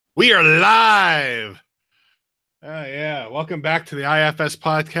We are live. Oh yeah, welcome back to the IFS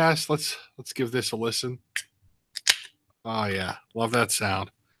podcast. Let's give this a listen. Oh yeah, love that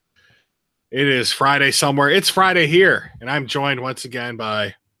sound. It is Friday somewhere. It's Friday here, and I'm joined once again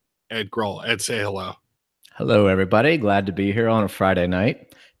by Ed Grohl. Ed, say hello. Hello, everybody. Glad to be here on a Friday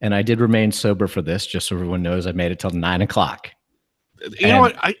night. And I did remain sober for this, just so everyone knows I made it till 9 o'clock. You know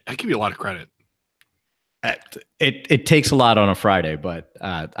what? I give you a lot of credit. It takes a lot on a Friday, but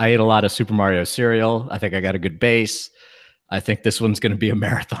I ate a lot of Super Mario cereal. I think I got a good base. I think this one's going to be a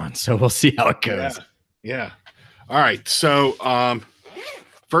marathon, so we'll see how it goes. Yeah. All right. So,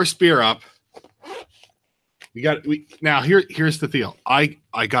 first beer up. Here's the deal. I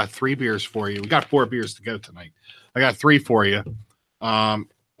got 3 beers for you. We got 4 beers to go tonight. I got 3 for you.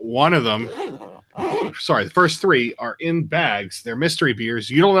 One of them, the first 3 are in bags. They're mystery beers.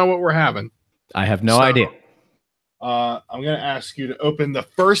 You don't know what we're having. I have no idea. I'm going to ask you to open the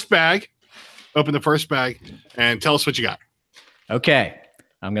first bag. Open the first bag and tell us what you got. Okay.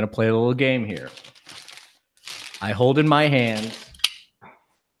 I'm going to play a little game here. I hold in my hand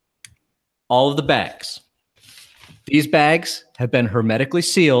all of the bags. These bags have been hermetically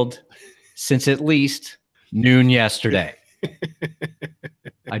sealed since at least noon yesterday.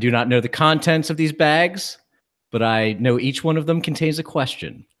 I do not know the contents of these bags, but I know each one of them contains a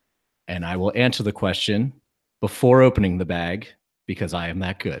question. And I will answer the question before opening the bag because I am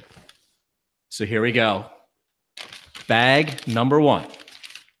that good. So here we go. Bag number 1.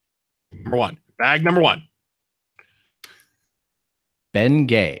 Bag number 1. Ben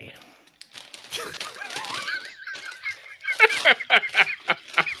Gay.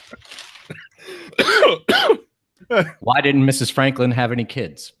 Why didn't Mrs. Franklin have any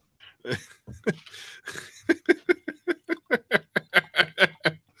kids?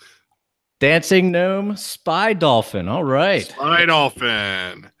 Dancing Gnome, Spy Dolphin. All right. Spy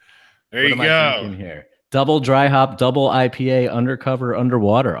Dolphin. There you go. Here? Double dry hop, double IPA, undercover,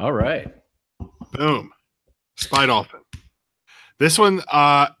 underwater. All right. Boom. Spy Dolphin. This one,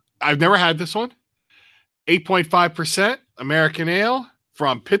 I've never had this one. 8.5% American Ale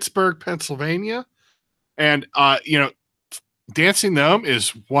from Pittsburgh, Pennsylvania. And, Dancing Gnome is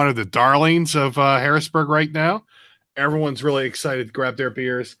one of the darlings of Harrisburg right now. Everyone's really excited to grab their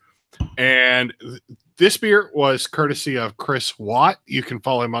beers. And this beer was courtesy of Chris Watt. You can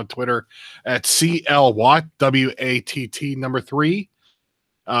follow him on Twitter at CL Watt, WATT number 3.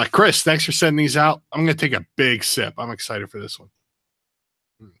 Chris, thanks for sending these out. I'm going to take a big sip. I'm excited for this one.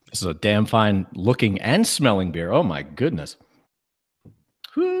 This is a damn fine looking and smelling beer. Oh, my goodness.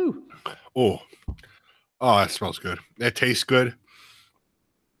 Whoo. Oh, that smells good. That tastes good.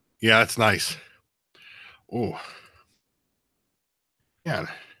 Yeah, that's nice. Oh, yeah.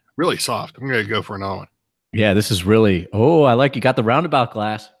 Really soft. I'm going to go for another one. Yeah, this is really... Oh, I like you got the roundabout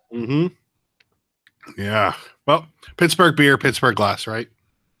glass. Mm-hmm. Yeah. Well, Pittsburgh beer, Pittsburgh glass, right?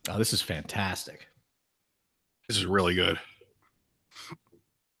 Oh, this is fantastic. This is really good.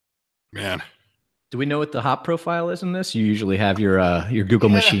 Man. Do we know what the hop profile is in this? You usually have your Google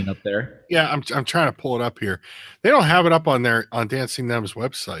machine up there. Yeah, I'm trying to pull it up here. They don't have it up on Dancing Gnome's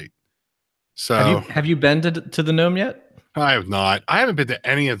website. So have you been to the Gnome yet? I have not. I haven't been to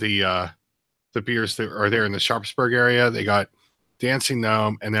any of the beers that are there in the Sharpsburg area. They got Dancing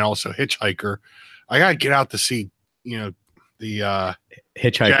Gnome and then also Hitchhiker. I gotta get out to see, the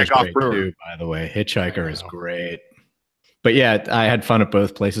Hitchhiker's great too, by the way. Hitchhiker is great. But yeah, I had fun at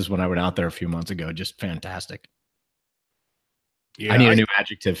both places when I went out there a few months ago. Just fantastic. Yeah, I need a new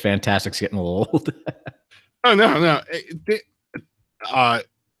adjective. Fantastic's getting a little old. Oh no.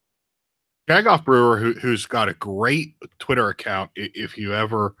 Jagoff Brewer, who's got a great Twitter account, if you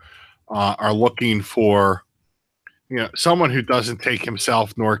ever are looking for, someone who doesn't take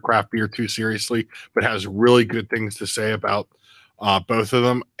himself nor craft beer too seriously, but has really good things to say about both of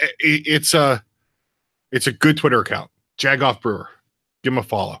them. It's a good Twitter account, Jagoff Brewer. Give him a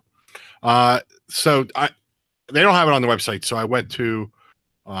follow. So they don't have it on the website, so I went to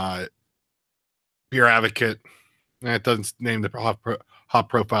Beer Advocate. And it doesn't name the hop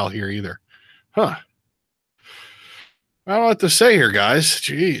profile here either. Huh. I don't know what to say here, guys.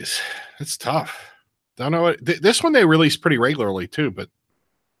 Jeez, it's tough. Don't know what this one they release pretty regularly too, but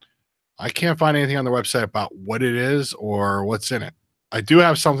I can't find anything on the website about what it is or what's in it. I do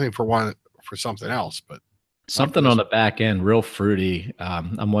have something for something else, but something on the back end, real fruity.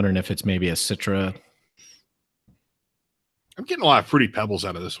 I'm wondering if it's maybe a Citra. I'm getting a lot of fruity pebbles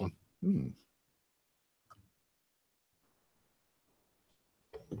out of this one.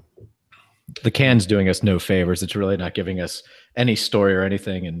 The can's doing us no favors. It's really not giving us any story or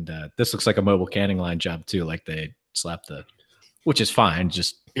anything. And this looks like a mobile canning line job too. Like they slapped which is fine.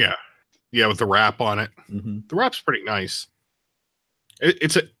 Just Yeah. Yeah, with the wrap on it. Mm-hmm. The wrap's pretty nice.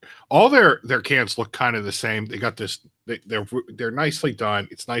 All their cans look kind of the same. They got this. They're nicely done.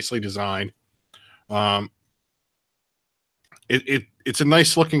 It's nicely designed. It's a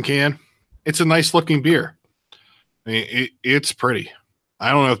nice looking can. It's a nice looking beer. I mean, it's pretty.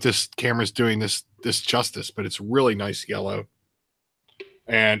 I don't know if this camera's doing this justice, but it's really nice yellow,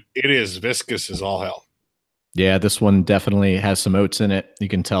 and it is viscous as all hell. Yeah, this one definitely has some oats in it. You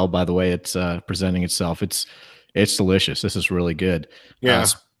can tell by the way it's presenting itself. It's delicious. This is really good. Yeah.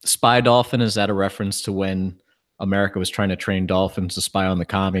 Spy Dolphin, is that a reference to when America was trying to train dolphins to spy on the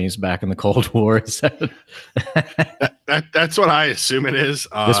commies back in the Cold War? That's what I assume it is.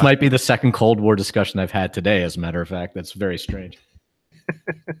 This might be the second Cold War discussion I've had today, as a matter of fact. That's very strange.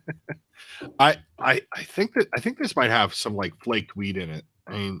 I think this might have some like flaked wheat in it.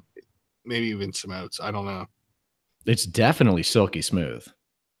 I mean, maybe even some oats. I don't know. It's definitely silky smooth.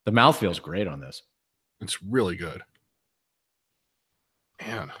 The mouth feels great on this. It's really good.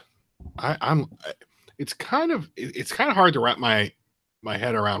 Man, it's kind of hard to wrap my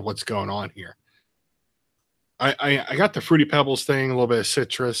head around what's going on here. I got the Fruity Pebbles thing, a little bit of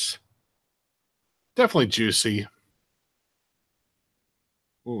citrus. Definitely juicy.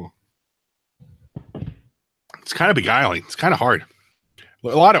 Ooh. It's kind of beguiling. It's kind of hard. A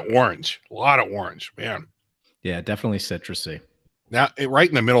lot of orange, man. Yeah, definitely citrusy. Now, right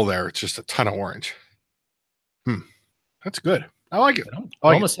in the middle there, it's just a ton of orange. That's good. I like it. It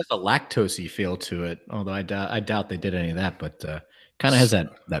almost has a lactosey feel to it, although I doubt they did any of that, but kind of has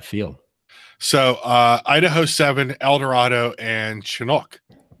that feel. So, Idaho 7, Eldorado, and Chinook.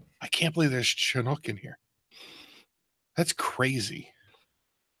 I can't believe there's Chinook in here. That's crazy.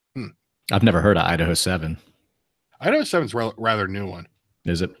 I've never heard of Idaho 7. Idaho 7's rather new one.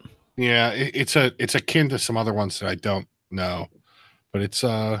 Is it? Yeah, it's akin to some other ones that I don't know, but it's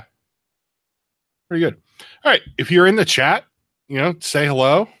pretty good. All right, if you're in the chat, say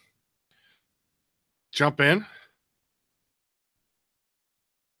hello, jump in.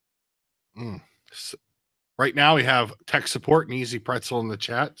 So right now we have tech support and Easy Pretzel in the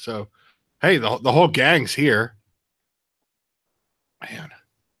chat. So, hey, the whole gang's here. Man,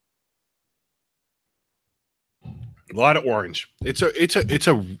 a lot of orange. It's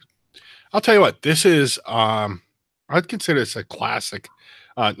a. I'll tell you what. This is. I'd consider this a classic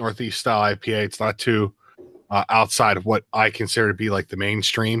Northeast style IPA. It's not too outside of what I consider to be like the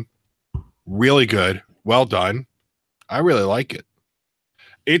mainstream. Really good. Well done. I really like it.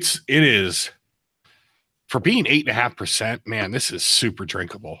 It is for being 8.5%. Man, this is super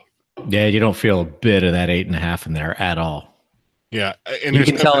drinkable. Yeah, you don't feel a bit of that 8.5 in there at all. Yeah, and you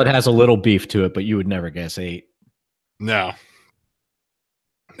can tell it has a little beef to it, but you would never guess 8. No,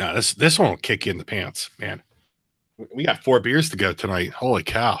 this one will kick you in the pants, man. We got 4 beers to go tonight. Holy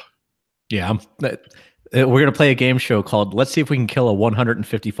cow! Yeah, we're gonna play a game show called "Let's see if we can kill a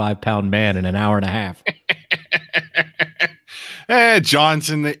 155-pound man in an hour and a half." Hey, John's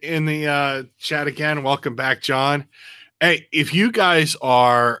in the chat again. Welcome back, John. Hey, if you guys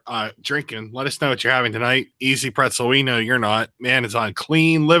are drinking, let us know what you're having tonight. Easy Pretzel, we know you're not. Man is on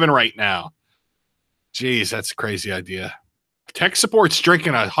clean living right now. Jeez, that's a crazy idea. Tech support's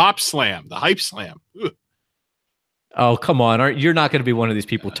drinking a Hop Slam, the Hype Slam. Ugh. Oh, come on. You're not going to be one of these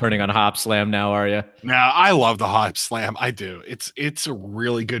people turning on Hop Slam now, are you? No, I love the Hop Slam. I do. It's a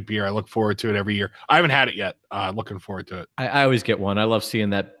really good beer. I look forward to it every year. I haven't had it yet. Looking forward to it. I always get one. I love seeing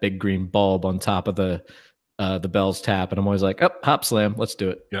that big green bulb on top of the Bell's tap, and I'm always like, oh, Hop Slam, let's do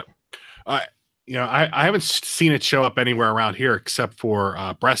it. Yep. I haven't seen it show up anywhere around here except for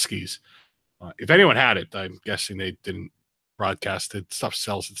Bresky's. If anyone had it, I'm guessing they didn't broadcast it. Stuff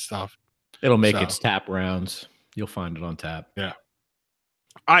sells its stuff. It'll make its tap rounds. You'll find it on tap. Yeah.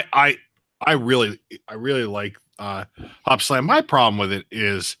 I really like Hop Slam. My problem with it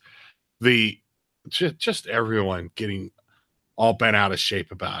is just everyone getting all bent out of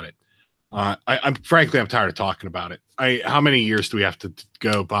shape about it. I'm tired of talking about it. How many years do we have to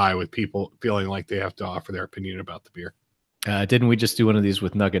go by with people feeling like they have to offer their opinion about the beer? Didn't we just do one of these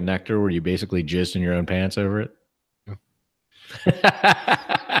with Nugget Nectar where you basically jizzed in your own pants over it?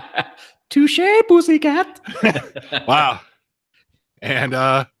 Yeah. Touche, pussycat. Wow. And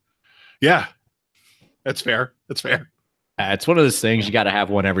yeah, that's fair. That's fair. It's one of those things you got to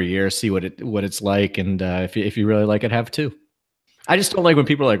have one every year, see what it's like, and if you really like it, have 2. I just don't like when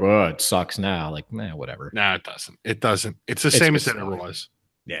people are like, "Oh, it sucks now." Like, man, whatever. No, it doesn't. It doesn't. It's the same as it ever was.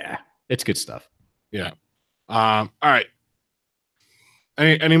 Yeah, it's good stuff. Yeah. All right.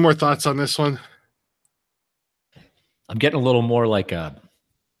 Any more thoughts on this one? I'm getting a little more like a.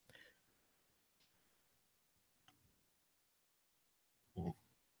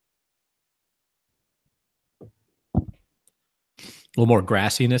 little more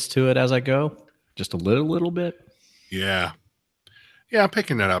grassiness to it as I go. Just a little bit. Yeah. Yeah, I'm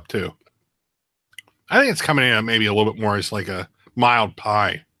picking that up too. I think it's coming in maybe a little bit more as like a mild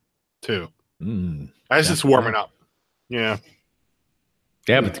pie too. As it's warming up. Yeah.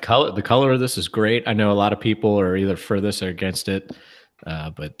 Yeah, but the color of this is great. I know a lot of people are either for this or against it,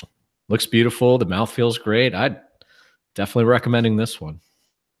 but looks beautiful. The mouth feels great. I'd definitely recommending this one.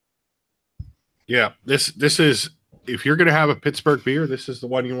 Yeah, this is, if you're going to have a Pittsburgh beer, this is the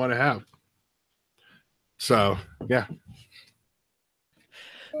one you want to have. So, yeah.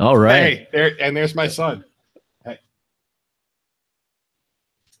 All right. Hey, there's my son.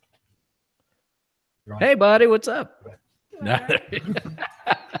 Hey, buddy, what's up?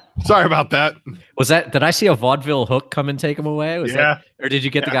 Sorry about that. Did I see a vaudeville hook come and take him away? Yeah. Or did you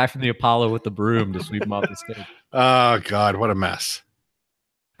get the guy from the Apollo with the broom to sweep him off the stage? Oh, God, what a mess.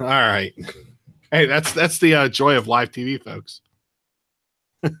 All right. Hey, that's the joy of live TV, folks.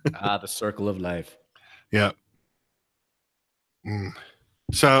 The circle of life. Yeah.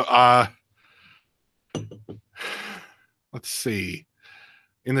 So, let's see.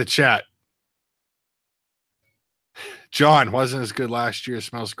 In the chat, John wasn't as good last year.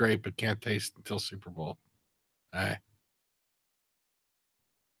 Smells great, but can't taste until Super Bowl. Hey.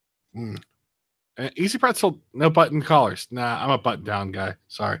 Easy pretzel, no button collars. Nah, I'm a button down guy.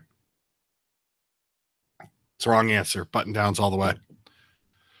 Sorry. It's the wrong answer. Button downs all the way.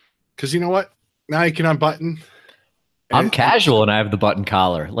 Because you know what? Now you can unbutton. I'm casual and I have the button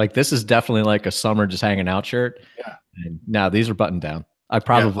collar. Like, this is definitely like a summer just hanging out shirt. Yeah. And now these are button down. I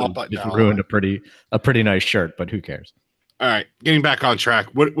probably just ruined a pretty nice shirt, but who cares? All right, getting back on track.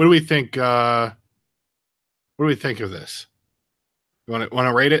 What do we think? What do we think of this? You want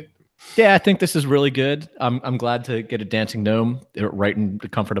to rate it? Yeah, I think this is really good. I'm glad to get a dancing gnome right in the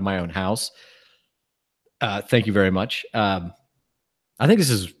comfort of my own house. Thank you very much. I think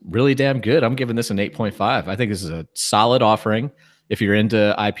this is really damn good. I'm giving this an 8.5. I think this is a solid offering. If you're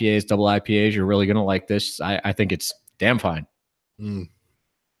into IPAs, double IPAs, you're really going to like this. I think it's damn fine.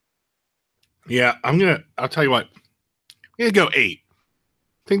 Yeah, I'll tell you what. I'm going to go 8. I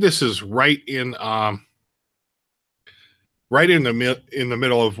think this is right in the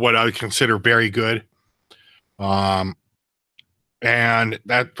middle of what I would consider very good. And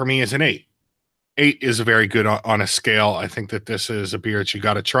that for me is an 8. 8 is a very good on a scale. I think that this is a beer that you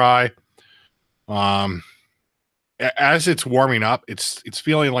got to try. As it's warming up, it's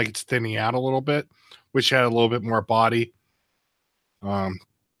feeling like it's thinning out a little bit. Wish it had a little bit more body.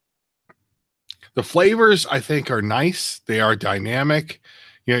 The flavors I think are nice. They are dynamic.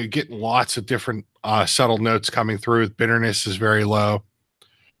 You know, you're getting lots of different subtle notes coming through. Bitterness is very low.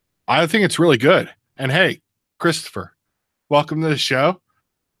 I think it's really good. And hey, Christopher, welcome to the show.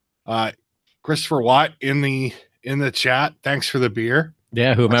 Christopher Watt in the chat. Thanks for the beer.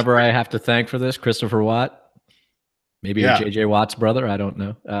 Yeah, whomever I have to thank for this, Christopher Watt. Maybe you're JJ Watt's brother. I don't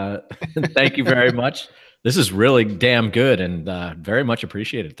know. Thank you very much. This is really damn good and very much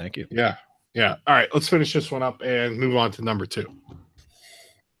appreciated. Thank you. Yeah. Yeah. All right. Let's finish this one up and move on to number 2.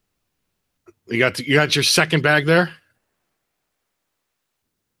 You got your second bag there?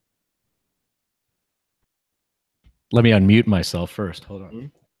 Let me unmute myself first. Hold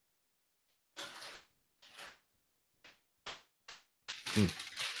on.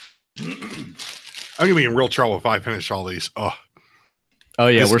 I'm gonna be in real trouble if I finish all these. Oh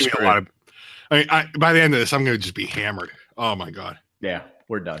yeah, we're screwed. By the end of this, I'm gonna just be hammered. Oh my god. Yeah,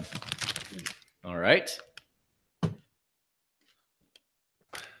 we're done. All right.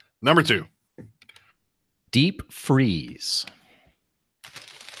 Number 2. Deep freeze.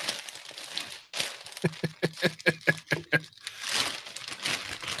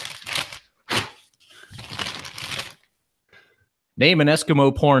 Name an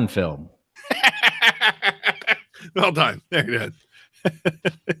Eskimo porn film. Well done. There it is.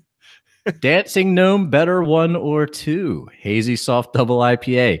 Dancing Gnome, better 1 or 2. Hazy soft double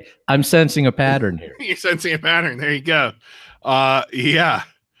IPA. I'm sensing a pattern here. You're sensing a pattern. There you go. Yeah.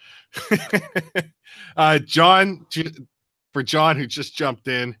 John, for John, who just jumped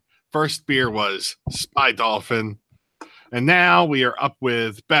in, first beer was Spy Dolphin. And now we are up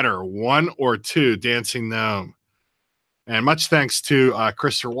with better 1 or 2 Dancing Gnome. And much thanks to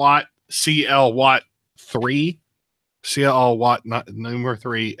Christopher Watt, CL Watt 3, CL Watt number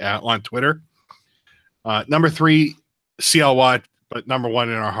 3 on Twitter. Number 3, CL Watt, but number 1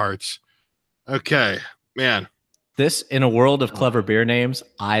 in our hearts. Okay, man. This, in a world of clever beer names,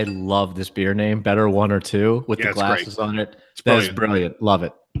 I love this beer name. Better 1 or 2 with the glasses on it. That's brilliant. Love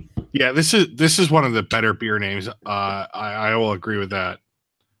it. Yeah, this is one of the better beer names. I will agree with that.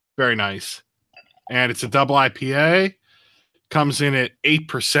 Very nice. And it's a double IPA. comes in at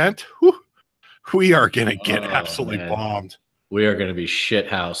 8%. Whew. We are going to get Oh, absolutely man. bombed. We are going to be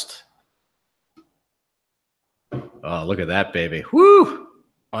shit-housed. Oh, look at that, baby. Woo!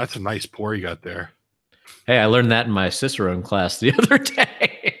 Oh, that's a nice pour you got there. Hey, I learned that in my Cicerone class the other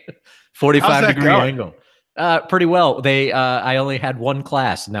day. How's that 45-degree going? angle. Pretty well. I only had one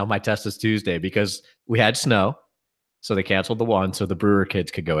class. Now my test is Tuesday because we had snow. So they canceled the one so the brewer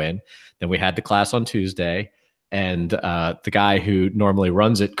kids could go in. Then we had the class on Tuesday. And the guy who normally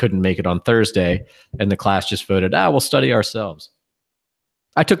runs it couldn't make it on Thursday. And the class just voted, we'll study ourselves.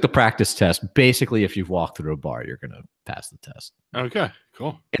 I took the practice test. Basically, if you've walked through a bar, you're going to pass the test. Okay,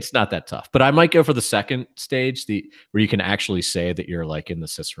 cool. It's not that tough. But I might go for the second stage, where you can actually say that you're like in the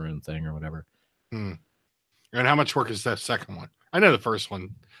Cicerone thing or whatever. And how much work is that second one? I know the first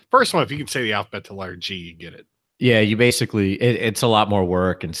one. First one, if you can say the alphabet to letter G, you get it. Yeah, you basically, it's a lot more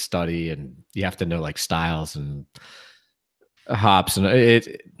work and study, and you have to know like styles and hops. And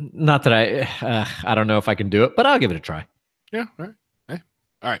not that I don't know if I can do it, but I'll give it a try. Yeah, all right. Hey.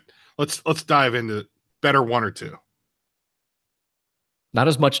 All right. Let's dive into better one or two. Not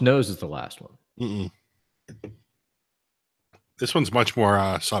as much nose as the last one. This one's much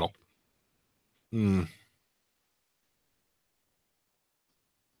more subtle.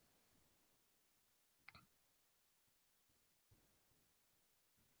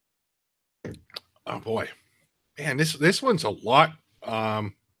 Oh boy, man, this one's a lot.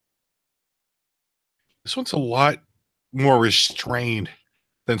 This one's a lot more restrained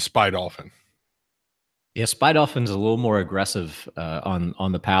than Spy Dolphin. Yeah, Spy Dolphin's a little more aggressive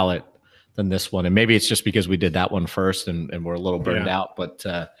on the palate than this one, and maybe it's just because we did that one first and we're a little burned out. But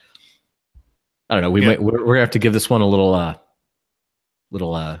I don't know. We're gonna have to give this one a little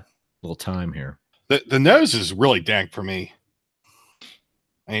time here. The nose is really dank for me.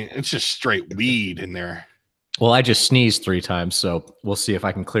 I mean, it's just straight weed in there. Well, I just sneezed 3 times, so we'll see if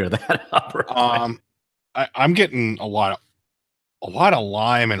I can clear that up. I'm getting a lot of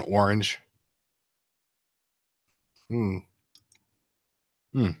lime and orange. I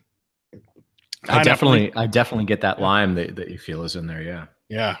definitely get that lime that you feel is in there.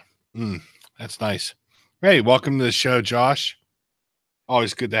 Yeah. That's nice. Hey, welcome to the show, Josh.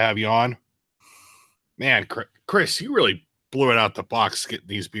 Always good to have you on. Man, Chris, you really blew it out the box getting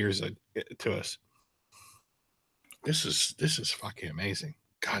these beers to us. This is fucking amazing.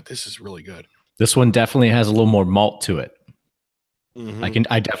 God, this is really good. This one definitely has a little more malt to it.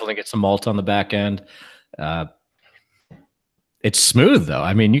 I definitely get some malt on the back end. It's smooth though.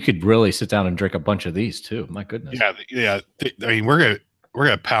 I mean, you could really sit down and drink a bunch of these too. My goodness. Yeah. I mean, we're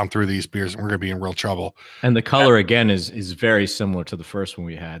gonna pound through these beers and we're gonna be in real trouble. And the color again is very similar to the first one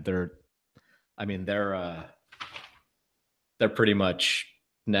we had. They're pretty much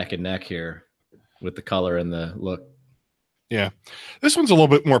neck and neck here with the color and the look. Yeah, this one's a little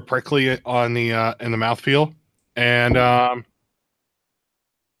bit more prickly on the in the mouthfeel, and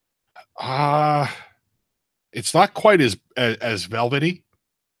it's not quite as velvety,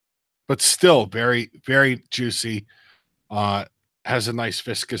 but still very, very juicy. Has a nice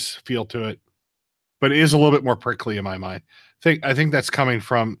viscous feel to it, but it is a little bit more prickly in my mind. I think that's coming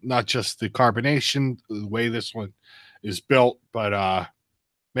from not just the carbonation, the way this one is built, but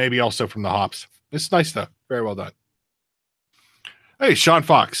maybe also from the hops. It's nice though. Very well done. Hey, Sean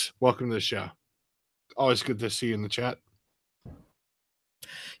Fox, welcome to the show. Always good to see you in the chat.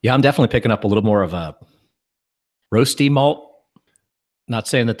 Yeah, I'm definitely picking up a little more of a roasty malt. Not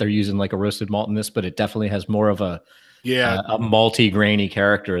saying that they're using like a roasted malt in this, but it definitely has more of a malty, grainy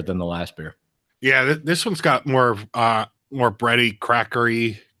character than the last beer. Yeah, this one's got more bready,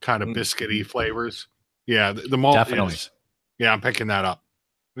 crackery, kind of biscuity flavors. Yeah, the malt definitely. I'm picking that up.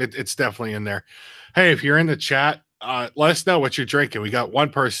 It's definitely in there. Hey, if you're in the chat, let us know what you're drinking. We got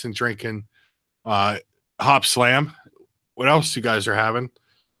one person drinking Hop Slam. What else you guys are having?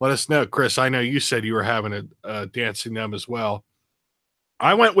 Let us know. Chris, I know you said you were having a Dancing Gnome as well.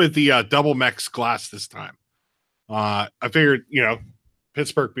 I went with the Double Mex glass this time. I figured,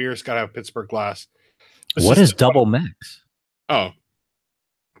 Pittsburgh beer's got to have Pittsburgh glass. What is Double Mex? Oh,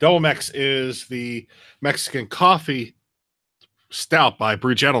 Double Mex is the Mexican coffee stout by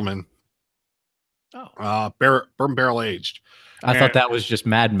Brew Gentleman. Oh, bourbon barrel aged. I thought that was just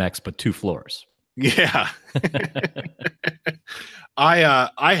Mad Mex, but 2 floors. Yeah.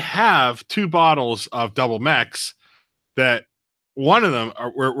 I have 2 bottles of Double Mex that one of them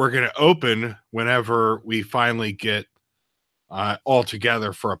we're going to open whenever we finally get all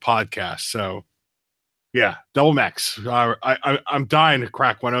together for a podcast. So yeah, Double Mex. I'm dying to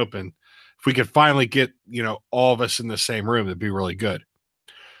crack one open. If we could finally get, all of us in the same room, that'd be really good.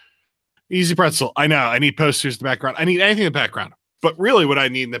 Easy pretzel. I know. I need posters in the background. I need anything in the background. But really, what I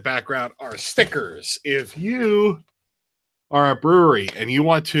need in the background are stickers. If you are a brewery and you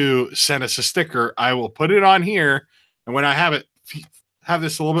want to send us a sticker, I will put it on here. And when I have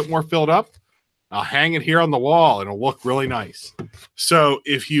this a little bit more filled up, I'll hang it here on the wall and it'll look really nice. So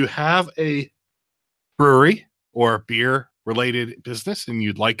if you have a brewery or beer related business and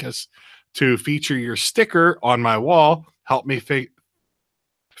you'd like us to feature your sticker on my wall, help me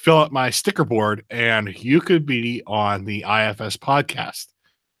fill up my sticker board and you could be on the IFS podcast.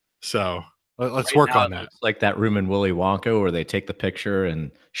 So let's work on that. It's like that room in Willy Wonka where they take the picture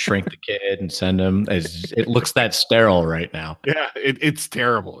and shrink the kid and send him. It looks that sterile right now. Yeah, it's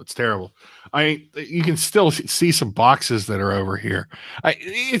terrible. It's terrible. You can still see some boxes that are over here.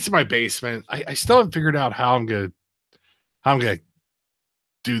 It's my basement. I still haven't figured out how I'm gonna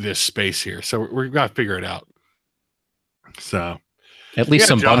do this space here. So we've got to figure it out. So at least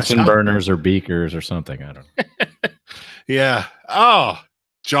some Bunsen burners or beakers or something. I don't know. Yeah. Oh,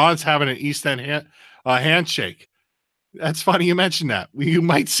 John's having an East End handshake. That's funny you mentioned that. You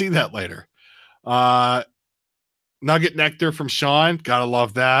might see that later. Nugget nectar from Sean. Gotta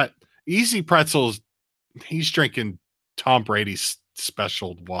love that. Easy pretzels. He's drinking Tom Brady's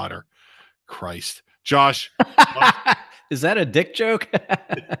special water. Christ. Josh. Is that a dick joke?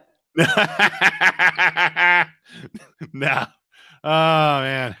 No. Oh,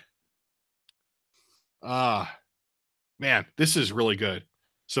 man. Man, this is really good.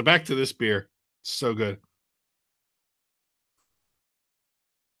 So back to this beer. It's so good.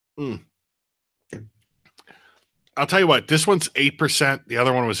 I'll tell you what, this one's 8%. The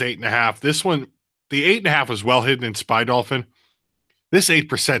other one was 8.5%. This one, the 8.5% was well hidden in Spy Dolphin. This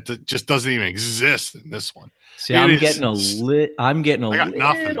 8% just doesn't even exist in this one. See, I'm getting a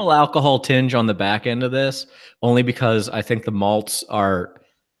little alcohol tinge on the back end of this, only because I think the malts are,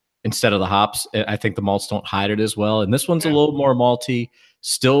 instead of the hops, I think the malts don't hide it as well. And this one's a little more malty,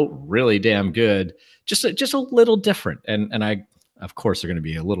 still really damn good, just a little different. And I, of course, they're going to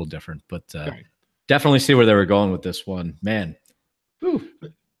be a little different, but definitely see where they were going with this one, man. Whew.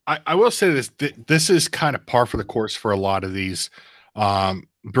 I will say this is kind of par for the course for a lot of these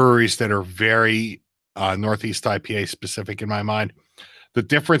breweries that are very Northeast IPA specific in my mind. The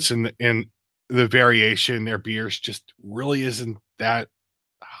difference in the variation in their beers just really isn't that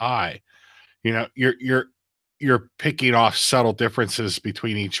high. You know, you're picking off subtle differences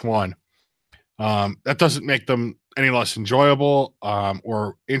between each one. That doesn't make them any less enjoyable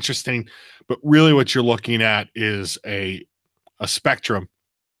or interesting, but really what you're looking at is a spectrum,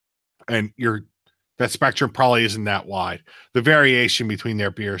 and that spectrum probably isn't that wide. The variation between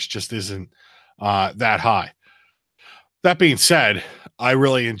their beers just isn't that high. That being said, I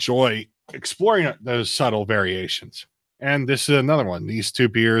really enjoy exploring those subtle variations. And this is another one. These two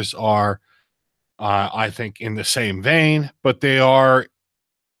beers are, I think, in the same vein, but they are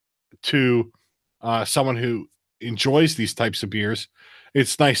to someone who enjoys these types of beers.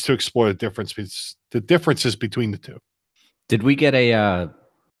 It's nice to explore the differences between the two. Did we get a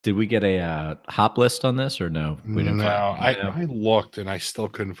hop list on this or no? We didn't. No, I looked and I still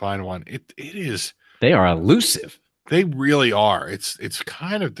couldn't find one. It is. They are elusive. They really are. It's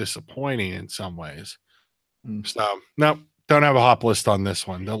kind of disappointing in some ways. So no, don't have a hop list on this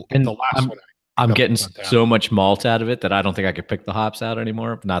one. The last one. I'm getting so much malt out of it that I don't think I could pick the hops out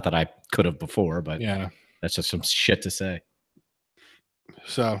anymore. Not that I could have before, but yeah, that's just some shit to say.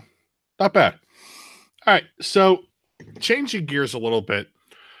 So not bad. All right. So changing gears a little bit.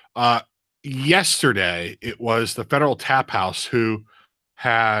 Yesterday it was the Federal Taphouse who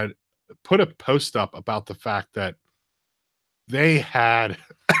had put a post up about the fact that they had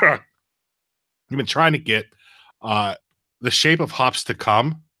been trying to get the Shape of Hops to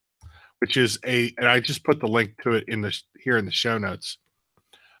Come, which is and I just put the link to it here in the show notes.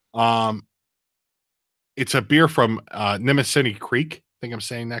 It's a beer from Nemassini Creek. I think I'm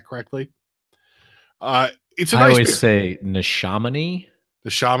saying that correctly. It's a nice always beer. Say Neshaminy. The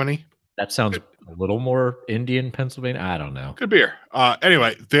Chamonix. That sounds a little more Indian, Pennsylvania. I don't know. Good beer.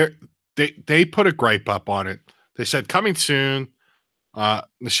 Anyway, they put a gripe up on it. They said coming soon.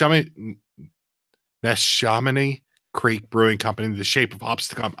 Neshaminy Creek Brewing Company, the Shape of Hops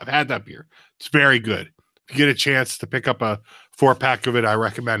to Come. I've had that beer. It's very good. If you get a chance to pick up a 4-pack of it, I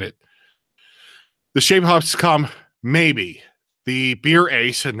recommend it. The Shape of Hops to Come, maybe. The beer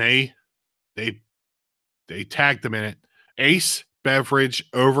Ace, and they tagged them in it. Ace Beverage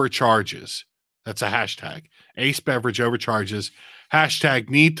Overcharges. That's a hashtag. Ace Beverage Overcharges. Hashtag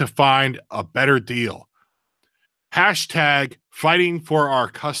need to find a better deal. Hashtag fighting for our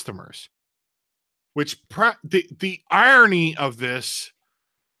customers. Which the irony of this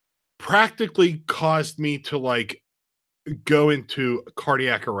practically caused me to like go into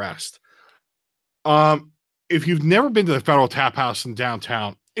cardiac arrest. If you've never been to the Federal Taphouse in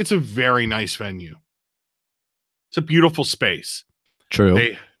downtown, it's a very nice venue. It's a beautiful space.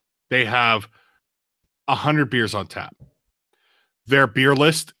 True. They have 100 beers on tap. Their beer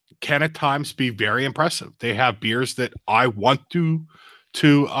list can at times be very impressive. They have beers that I want to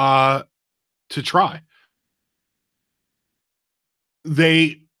try.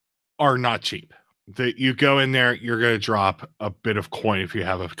 They are not cheap. That you go in there, you're going to drop a bit of coin if you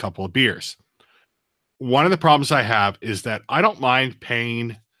have a couple of beers. One of the problems I have is that I don't mind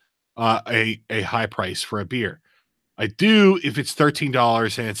paying a high price for a beer. I do if it's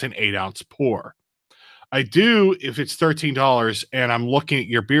 $13 and it's an 8-ounce pour. I do if it's $13 and I'm looking at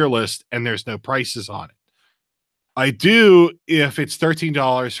your beer list and there's no prices on it. I do if it's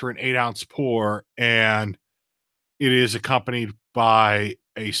 $13 for an 8-ounce pour and it is accompanied by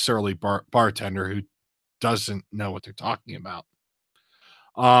a surly bartender who doesn't know what they're talking about.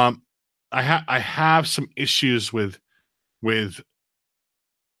 I have some issues with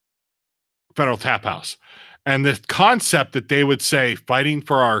Federal Taphouse, and the concept that they would say fighting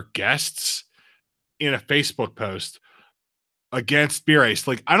for our guests in a Facebook post against Beer Ace.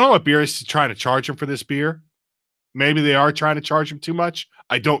 Like, I don't know what Beer Ace is trying to charge him for this beer. Maybe they are trying to charge him too much.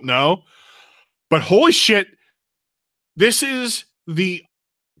 I don't know. But holy shit, this is the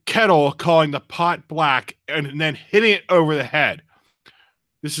kettle calling the pot black and then hitting it over the head.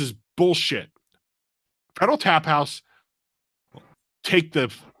 This is bullshit. Federal Taphouse, take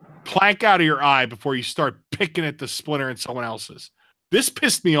the plank out of your eye before you start picking at the splinter in someone else's. This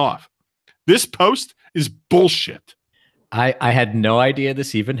pissed me off. This post is bullshit. I had no idea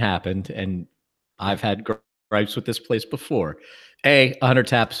this even happened, and I've had gripes with this place before. 100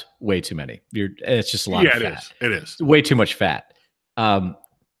 taps, way too many. It's just a lot of fat. It is. Way too much fat.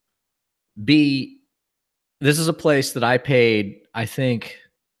 B, this is a place that I paid, I think,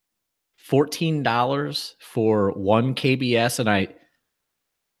 $14 for one KBS, and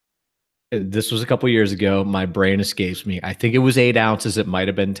this was a couple years ago. My brain escapes me. I think it was 8 ounces. It might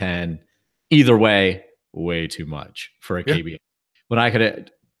have been 10. Either way, way too much for a KBS. When I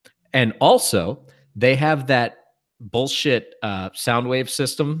could, and also they have that bullshit sound wave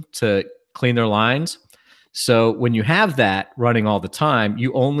system to clean their lines. So when you have that running all the time,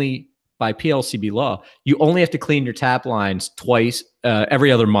 you only, by PLCB law, you only have to clean your tap lines twice,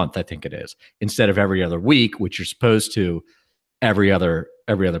 every other month, I think it is, instead of every other week, which you're supposed to every other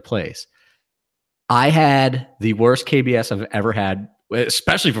place. I had the worst KBS I've ever had,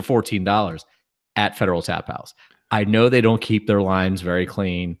 especially for $14 at Federal Taphouse. I know they don't keep their lines very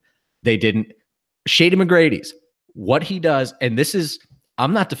clean. They didn't. Shady McGrady's, what he does, and this is,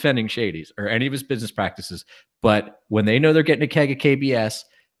 I'm not defending Shady's or any of his business practices, but when they know they're getting a keg of KBS,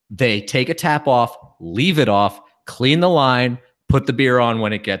 they take a tap off, leave it off, clean the line, put the beer on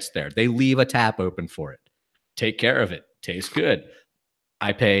when it gets there. They leave a tap open for it. Take care of it. Tastes good.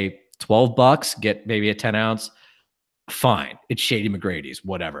 I pay $12, get maybe a 10-ounce. Fine. It's Shady McGrady's,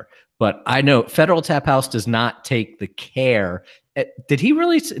 whatever. But I know Federal Taphouse does not take the care. Did they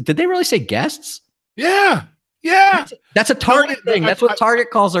really say guests? Yeah. That's a Target thing. That's what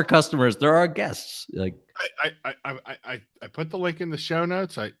Target calls their customers. There are guests. Like, I put the link in the show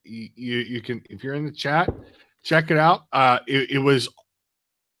notes. You can, if you're in the chat, check it out. It was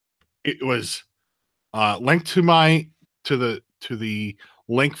linked to the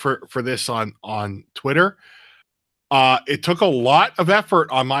link for this on Twitter. It took a lot of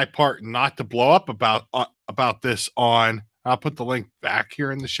effort on my part not to blow up about this on. I'll put the link back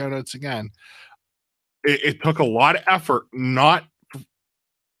here in the show notes again. It took a lot of effort not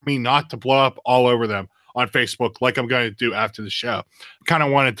to blow up all over them on Facebook like I'm going to do after the show. I kind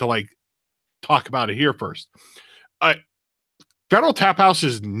of wanted to like talk about it here first. Federal Taphouse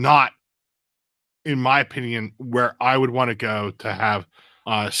is not, in my opinion, where I would want to go to have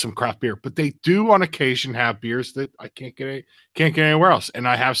some craft beer, but they do on occasion have beers that I can't get anywhere else, and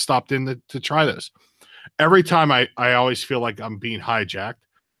I have stopped in to try those. Every time I always feel like I'm being hijacked,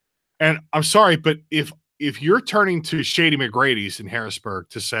 and I'm sorry, but if you're turning to Shady McGrady's in Harrisburg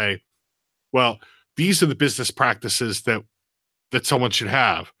to say, well, these are the business practices that someone should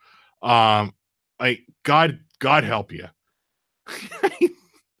have, like God help you.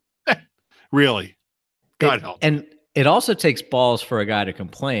 Really, God help. And it also takes balls for a guy to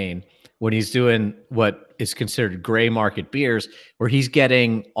complain when he's doing what is considered gray market beers, where he's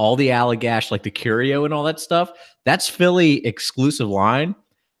getting all the Allagash, like the Curio and all that stuff. That's Philly exclusive line.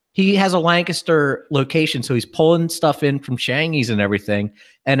 He has a Lancaster location, so he's pulling stuff in from Shangy's and everything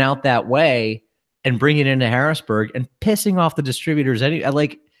and out that way and bringing it into Harrisburg and pissing off the distributors.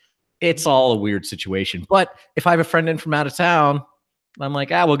 Like, it's all a weird situation. But if I have a friend in from out of town, I'm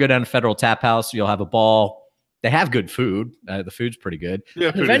like, we'll go down to Federal Taphouse. You'll have a ball. They have good food. The food's pretty good.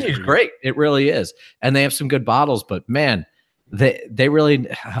 Yeah, the venue's great. It really is. And they have some good bottles, but man, they really,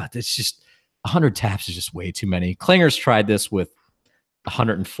 it's just 100 taps is just way too many. Klinger's tried this with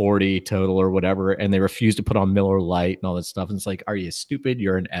 140 total or whatever, and they refuse to put on Miller Lite and all that stuff. And it's like, are you stupid?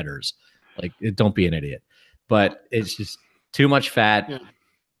 You're an Edders. Like, don't be an idiot. But it's just too much fat. Yeah.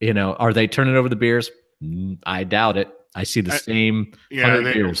 You know, are they turning over the beers? I doubt it. I see the same. Yeah,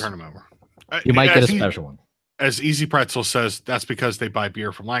 they don't turn them over. You might get a special one. As Easy Pretzel says, that's because they buy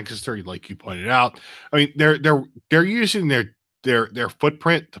beer from Lancaster, like you pointed out. I mean, they're using their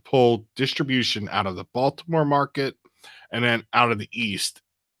footprint to pull distribution out of the Baltimore market and then out of the East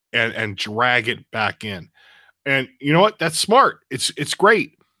and drag it back in. And you know what? That's smart. It's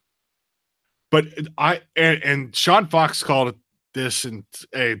great. But and Sean Fox called it this, and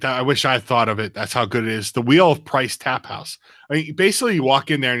I wish I had thought of it. That's how good it is. The Wheel of Price Tap House. I mean, basically you walk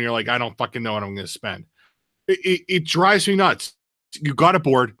in there and you're like, I don't fucking know what I'm going to spend. It drives me nuts. You got a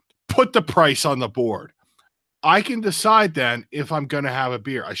board, put the price on the board. I can decide then if I'm going to have a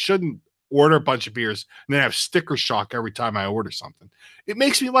beer. I shouldn't order a bunch of beers and then have sticker shock every time I order something. It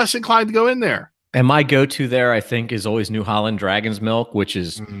makes me less inclined to go in there. And my go-to there, I think, is always New Holland Dragon's Milk, which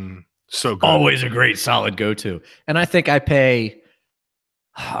is so good. Always a great solid go-to. And I think I pay,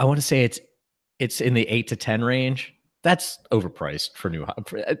 I want to say it's in the 8 to 10 range. That's overpriced for New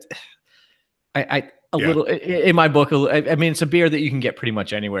Holland. Little in my book. I mean, it's a beer that you can get pretty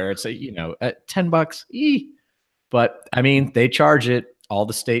much anywhere. It's at $10. But I mean, they charge it. All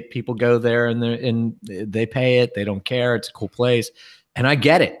the state people go there and they pay it. They don't care. It's a cool place. And I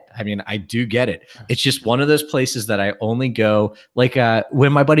get it. I mean, I do get it. It's just one of those places that I only go, like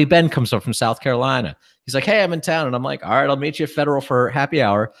when my buddy Ben comes up from South Carolina. He's like, hey, I'm in town. And I'm like, all right, I'll meet you at Federal for happy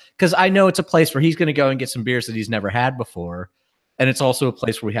hour. Because I know it's a place where he's going to go and get some beers that he's never had before. And it's also a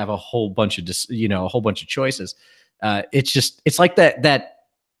place where we have a whole bunch of choices. It's like that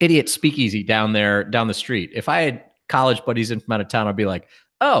idiot speakeasy down the street. If I had college buddies in from out of town, I'd be like,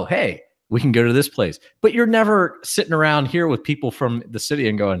 oh, hey, we can go to this place. But you're never sitting around here with people from the city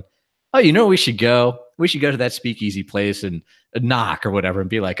and going, oh, we should go. We should go to that speakeasy place and knock or whatever and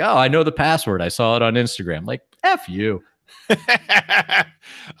be like, oh, I know the password. I saw it on Instagram. Like, F you. How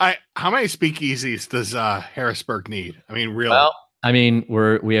many speakeasies does Harrisburg need? I mean, really? Well, I mean,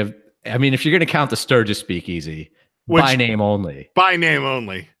 if you're going to count the Sturgis speakeasy, by name only. By name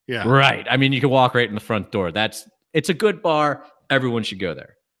only. Yeah. Right. I mean, you can walk right in the front door. It's a good bar. Everyone should go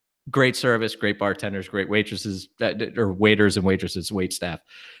there. Great service, great bartenders, great waitresses, or waiters and waitresses, wait staff.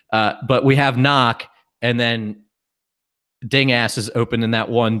 But we have Knock, and then Ding Ass is open in that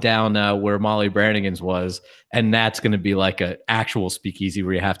one down where Molly Brannigan's was, and that's going to be like an actual speakeasy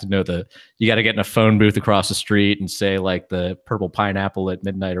where you have to know you got to get in a phone booth across the street and say like the Purple Pineapple at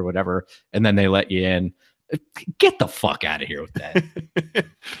midnight or whatever, and then they let you in. Get the fuck out of here with that.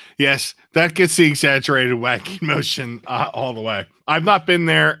 Yes, that gets the exaggerated wacky motion all the way. I've not been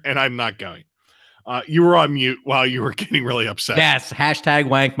there, and I'm not going. You were on mute while you were getting really upset. Yes, hashtag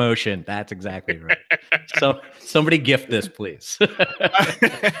wank motion. That's exactly right. So somebody gift this, please.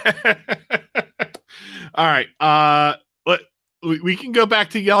 All right. We can go back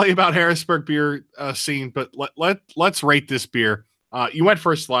to yelling about Harrisburg beer scene, but let's rate this beer. You went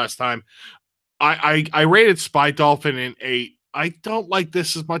first last time. I rated Spy Dolphin in 8. I don't like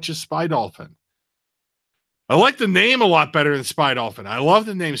this as much as Spy Dolphin. I like the name a lot better than Spy Dolphin. I love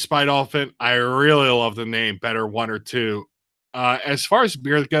the name Spy Dolphin. I really love the name Better 1 or 2. As far as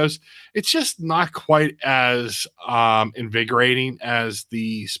beer goes, it's just not quite as invigorating as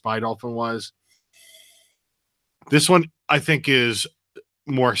the Spy Dolphin was. This one, I think, is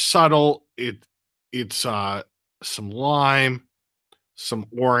more subtle. It's some lime, some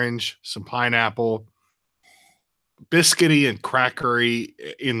orange, some pineapple, biscuity and crackery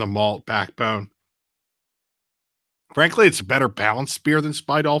in the malt backbone. Frankly, it's a better balanced beer than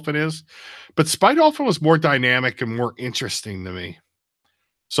Spy Dolphin is, but Spy Dolphin was more dynamic and more interesting to me.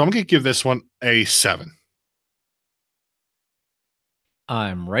 So I'm going to give this one a 7.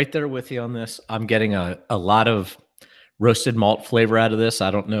 I'm right there with you on this. I'm getting a lot of roasted malt flavor out of this.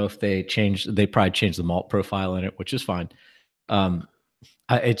 I don't know if they probably changed the malt profile in it, which is fine.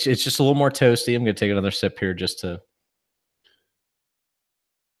 It's just a little more toasty. I'm going to take another sip here and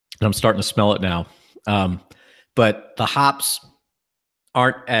I'm starting to smell it now. But the hops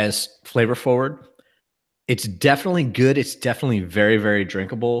aren't as flavor forward. It's definitely good. It's definitely very, very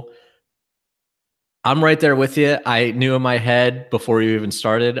drinkable. I'm right there with you. I knew in my head before you even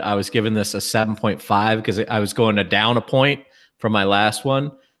started, I was giving this a 7.5 because I was going down a point from my last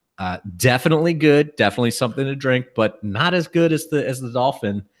one. Definitely good. Definitely something to drink, but not as good as the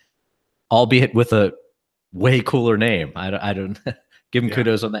Dolphin, albeit with a way cooler name. I don't give them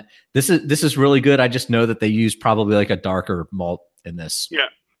kudos on that. This is really good. I just know that they use probably like a darker malt in this. Yeah.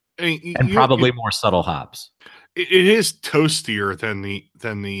 I mean, and probably more subtle hops. It is toastier than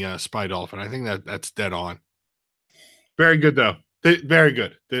the Spy Dolphin. I think that's dead on. Very good though. Very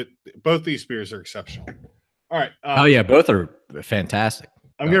good. Both these beers are exceptional. All right. Oh yeah, both are fantastic.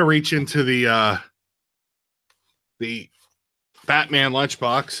 I'm gonna reach into the Batman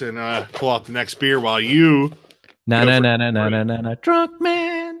lunchbox and pull out the next beer while you. No, drunk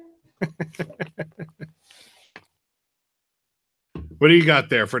man. What do you got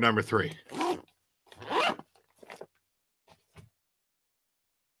there for number 3?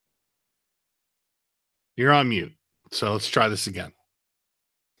 You're on mute. So let's try this again.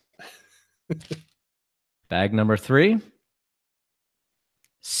 Bag number 3.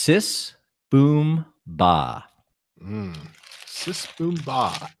 Sis Boom Ba. Sis Boom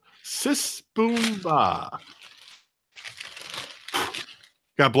Ba. Sis Boom Ba.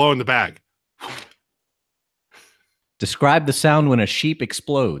 Got blow in the bag. Describe the sound when a sheep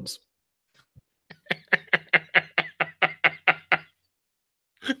explodes.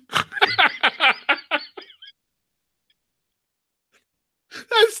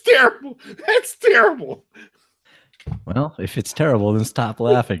 That's terrible. That's terrible. Well, if it's terrible, then stop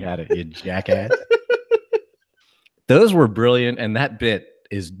laughing at it, you jackass. Those were brilliant, and that bit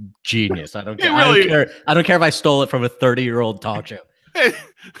is genius. I don't care. I don't care if I stole it from a 30-year-old talk show.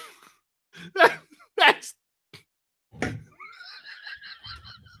 That's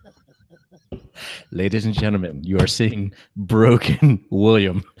Ladies and gentlemen, you are seeing Broken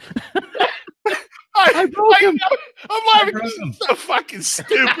William. I broke him. I'm laughing because it's so fucking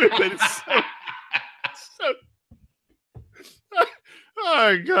stupid, but it's so.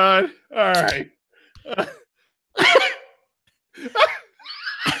 Oh God! All right.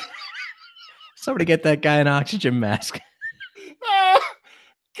 Somebody get that guy an oxygen mask. Oh,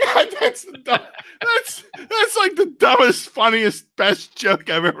 God, that's like the dumbest, funniest, best joke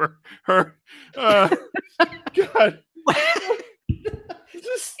I've ever heard. God.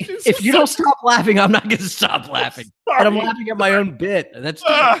 If you don't stop laughing, I'm not going to stop laughing. And I'm laughing at my own bit. That's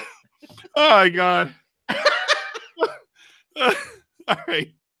oh my God. All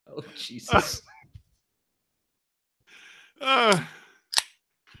right. Oh Jesus.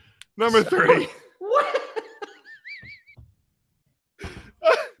 Number 3. What?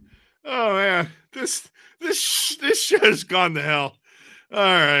 Oh man, this show's gone to hell. All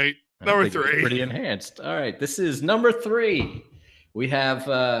right, number 3. Pretty enhanced. All right, this is number 3. We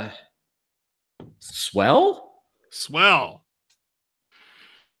have Swell.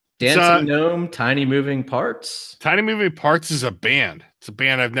 Dancing Gnome, Tiny Moving Parts. Tiny Moving Parts is a band. It's a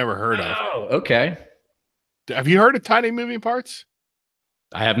band I've never heard of. Oh, okay. Have you heard of Tiny Moving Parts?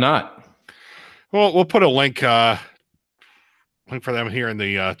 I have not. Well, we'll put a link for them here in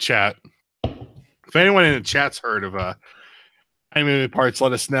the chat. If anyone in the chat's heard of Tiny Moving Parts,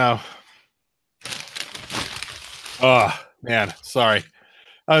 let us know. Oh man, sorry.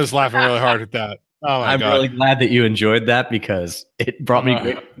 I was laughing really hard at that. Oh my God. I'm really glad that you enjoyed that because it brought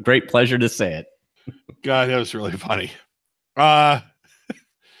me great pleasure to say it. God, that was really funny.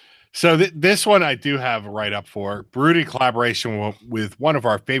 So this one I do have a write-up for. Brewed in collaboration with one of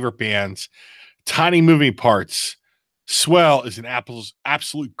our favorite bands, Tiny Moving Parts. Swell is an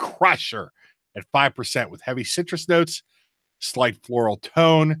absolute crusher at 5% with heavy citrus notes, slight floral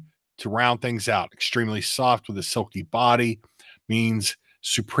tone to round things out. Extremely soft with a silky body, means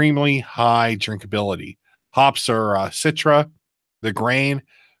supremely high drinkability. Hops are Citra, the grain,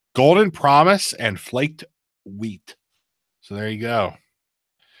 Golden Promise, and flaked wheat. So there you go.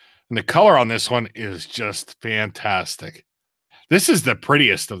 And the color on this one is just fantastic. This is the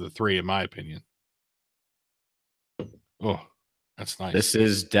prettiest of the 3, in my opinion. Oh, that's nice. This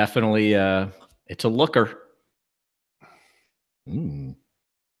is definitely it's a looker.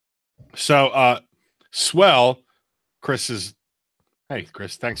 So Swell, hey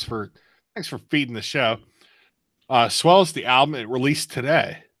Chris, thanks for feeding the show. Swell is the album. It released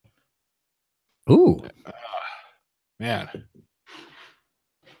today. Ooh. Man.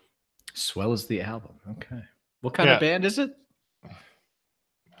 Swell is the album. Okay. What kind of band is it?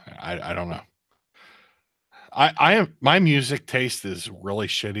 I don't know. My music taste is really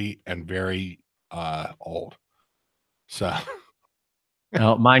shitty and very old. So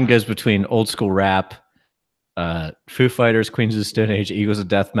mine goes between old school rap, Foo Fighters, Queens of the Stone Age, Eagles of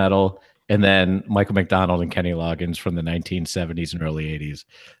Death Metal, and then Michael McDonald and Kenny Loggins from the 1970s and early 80s.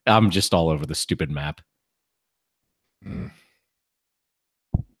 I'm just all over the stupid map.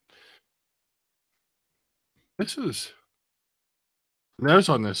 This is nose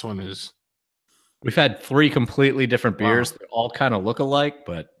on this one is We've had 3 completely different beers. Wow. They all kind of look alike,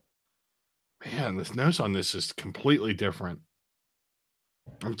 but man, this nose on this is completely different.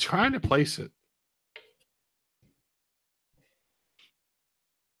 I'm trying to place it.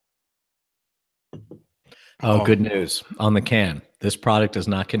 oh, good news on the can. This product does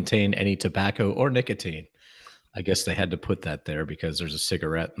not contain any tobacco or nicotine. I guess they had to put that there because there's a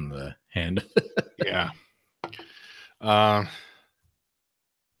cigarette in the hand. Yeah.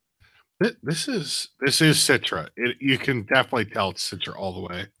 This is Citra. You can definitely tell it's Citra all the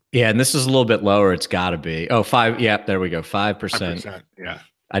way. Yeah, and this is a little bit lower. It's got to be. Oh, 5. Yeah, there we go. 5%. 5%. Yeah.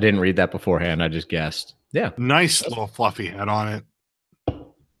 I didn't read that beforehand. I just guessed. Yeah. Nice little fluffy head on it.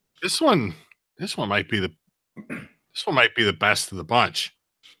 This one might be the best of the bunch.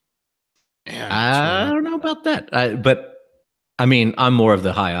 Man, I don't know about that. But I mean, I'm more of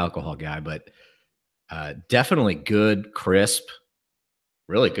the high alcohol guy, but definitely good, crisp,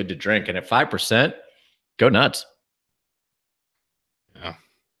 really good to drink. And at 5%, go nuts. Yeah.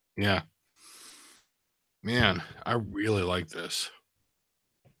 Yeah. Man, I really like this.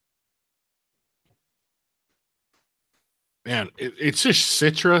 Man, it's just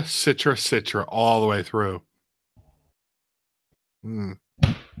Citra all the way through.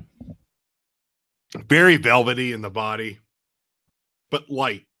 Very velvety in the body, but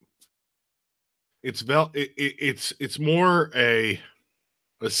light. It's it's more a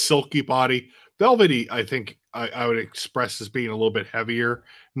silky body. Velvety, I think I would express as being a little bit heavier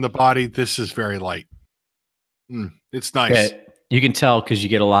in the body. This is very light. It's nice. Yeah, you can tell because you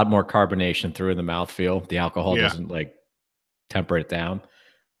get a lot more carbonation through in the mouthfeel. The alcohol doesn't like temper it down,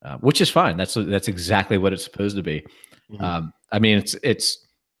 which is fine. That's exactly what it's supposed to be. I mean, it's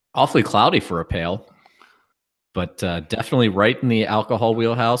awfully cloudy for a pale, but definitely right in the alcohol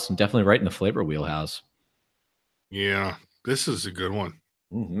wheelhouse and definitely right in the flavor wheelhouse. Yeah, this is a good one.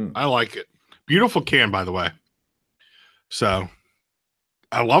 I like it. Beautiful can, by the way. So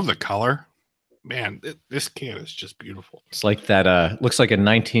I love the color. Man, this can is just beautiful. It's like that. Looks like a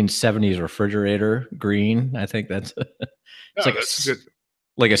 1970s refrigerator green. I think that's it's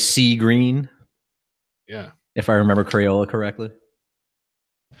like a sea green. Yeah, if I remember Crayola correctly.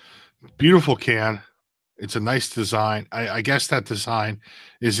 Beautiful can. It's a nice design. I guess that design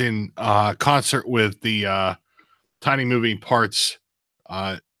is in concert with the Tiny Moving Parts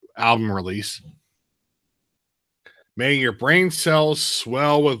album release. May your brain cells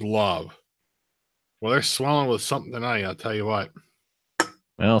swell with love. Well, they're swelling with something tonight, I'll tell you what.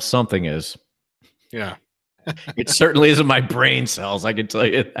 Well, something is. Yeah. It certainly isn't my brain cells, I can tell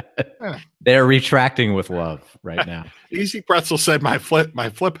you that. Yeah. They're retracting with love right now. Easy Pretzel said my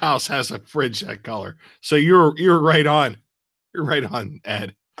flip house has a fridge that color. So you're right on. You're right on,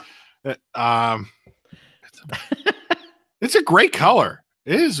 Ed. It's a great color.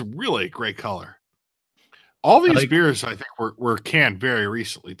 It is really a great color. All these beers, I think, were canned very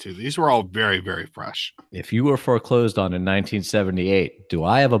recently, too. These were all very, very fresh. If you were foreclosed on in 1978, do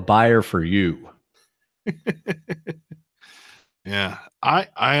I have a buyer for you? Yeah.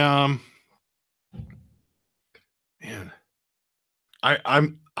 Man.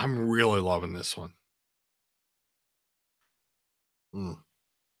 I'm really loving this one.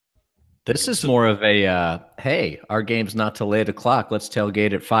 This is more of a hey, our game's not till 8 o'clock. Let's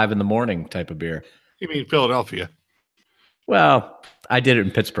tailgate at 5 a.m. type of beer. You mean Philadelphia? Well, I did it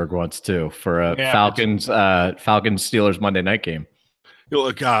in Pittsburgh once too for a Falcons Steelers Monday night game.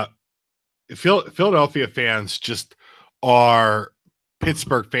 Look, Philadelphia fans just are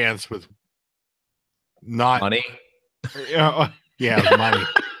Pittsburgh fans with not money. Yeah, money.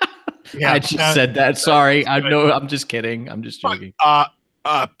 Yeah, I just said that. Sorry, I'm just kidding. I'm just joking.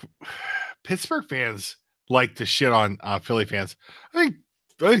 Pittsburgh fans like to shit on Philly fans. I think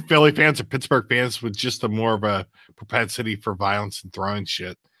Philly fans are Pittsburgh fans with just more of a propensity for violence and throwing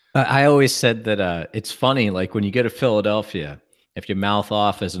shit. I always said that it's funny, like when you go to Philadelphia, if you mouth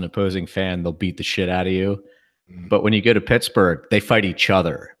off as an opposing fan, they'll beat the shit out of you. But when you go to Pittsburgh, they fight each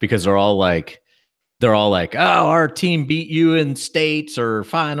other because they're all like, oh, our team beat you in states or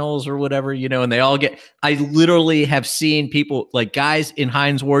finals or whatever, and they all I literally have seen people like guys in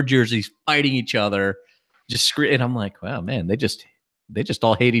Heinz Ward jerseys fighting each other, just scream. And I'm like, wow, man, they just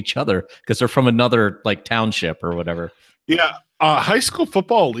all hate each other because they're from another like township or whatever. Yeah. High school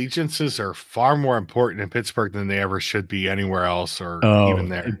football allegiances are far more important in Pittsburgh than they ever should be anywhere else or even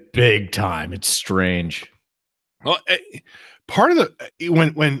there. Big time. It's strange. Well, part of the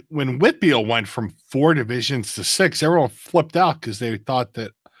when Whitfield went from 4 divisions to 6, everyone flipped out because they thought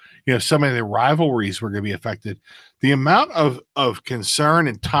that some of the rivalries were going to be affected. The amount of concern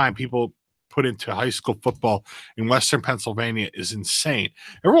and time people put into high school football in Western Pennsylvania is insane.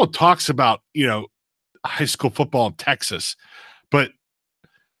 Everyone talks about, high school football in Texas, but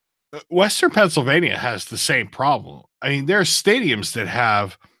Western Pennsylvania has the same problem. I mean, there are stadiums that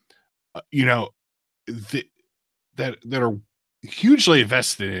have, that are hugely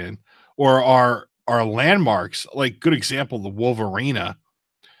invested in or are landmarks. Like, good example, the Wolverina,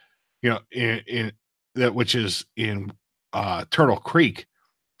 in that, which is in Turtle Creek.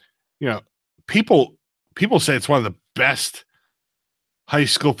 People say it's one of the best high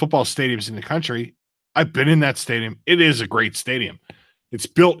school football stadiums in the country. I've been in that stadium. It is a great stadium. It's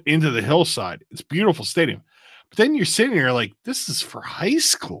built into the hillside. It's a beautiful stadium. But then you're sitting there like, this is for high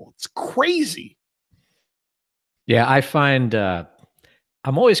school. It's crazy. Yeah, I find I'm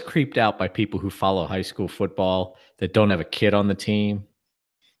always creeped out by people who follow high school football that don't have a kid on the team.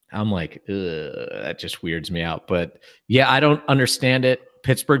 I'm like, ugh, that just weirds me out. But yeah, I don't understand it.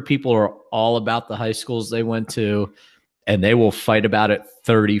 Pittsburgh people are all about the high schools they went to, and they will fight about it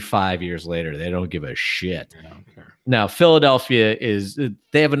 35 years later. They don't give a shit. I don't care. Now, Philadelphia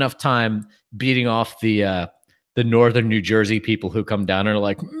they have enough time beating off the northern New Jersey people who come down and are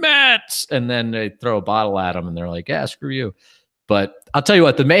like, Mets, and then they throw a bottle at them and they're like, yeah, screw you. But I'll tell you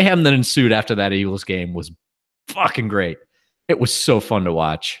what, the mayhem that ensued after that Eagles game was fucking great. It was so fun to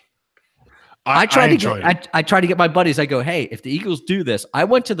watch. I tried to get my buddies. I go, hey, if the Eagles do this, I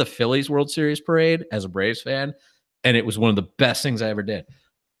went to the Phillies World Series parade as a Braves fan, and it was one of the best things I ever did.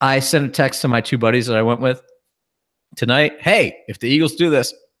 I sent a text to my two buddies that I went with tonight. Hey, if the Eagles do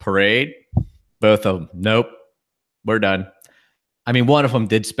this parade, both of them, nope, we're done. I mean, one of them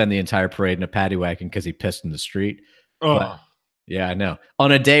did spend the entire parade in a paddy wagon because he pissed in the street. Oh, But, yeah, I know.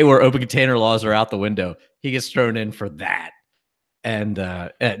 On a day where open container laws are out the window, he gets thrown in for that. And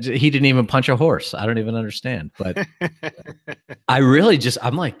he didn't even punch a horse. I don't even understand. But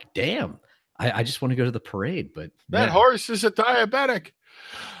I'm like, damn, I just want to go to the parade. But that horse is a diabetic.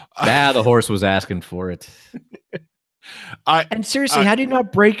 The horse was asking for it. And seriously, how do you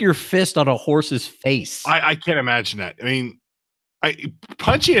not break your fist on a horse's face? I can't imagine that. I mean,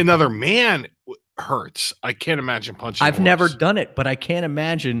 punching another man hurts. I can't imagine punching. I've never done it, but I can't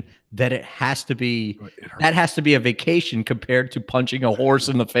imagine that it has to be a vacation compared to punching a horse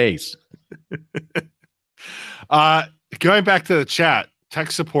in the face. Going back to the chat,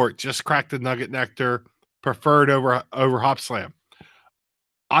 tech support just cracked the Nugget Nectar preferred over Hop Slam.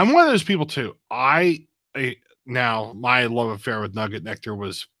 I'm one of those people too. Now my love affair with Nugget Nectar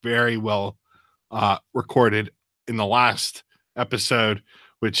was very well recorded in the last episode,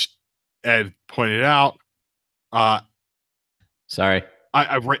 which Ed pointed out. Sorry.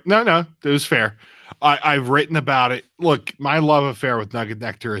 I've written no, it was fair. I've written about it. Look, my love affair with Nugget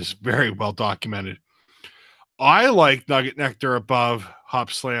Nectar is very well documented. I like Nugget Nectar above Hop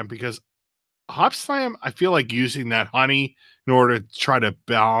Slam because Hop Slam, I feel like using that honey in order to try to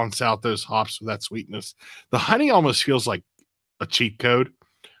balance out those hops with that sweetness. The honey almost feels like a cheat code,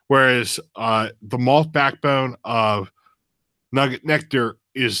 whereas the malt backbone of Nugget Nectar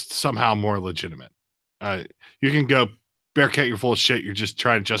is somehow more legitimate. You can go, Bearcat, you're full of shit. You're just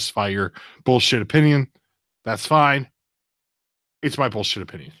trying to justify your bullshit opinion. That's fine. It's my bullshit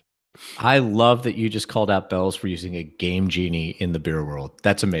opinion. I love that you just called out Bells for using a game genie in the beer world.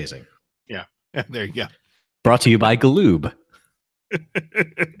 That's amazing. Yeah. There you go. Brought to you by Galoob.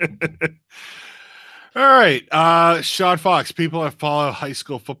 All right. Sean Fox, people that follow high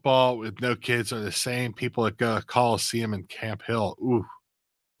school football with no kids are the same people that go to Coliseum and Camp Hill. Ooh.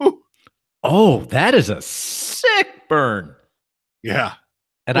 Oh, that is a sick burn. Yeah.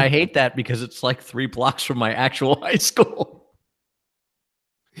 And I hate that because it's like 3 blocks from my actual high school.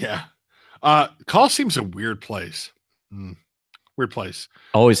 Yeah. Coliseum's a weird place. Weird place.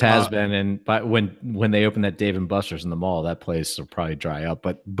 Always has been. And when they open that Dave & Buster's in the mall, that place will probably dry up,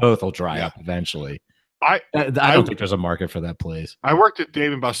 but both will dry up eventually. I don't think there's a market for that place. I worked at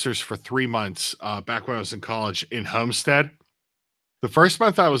Dave & Buster's for 3 months back when I was in college in Homestead. The first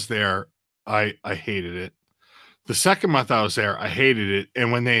month I was there, I hated it. The second month I was there, I hated it.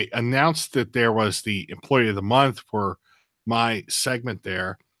 And when they announced that there was the Employee of the Month for my segment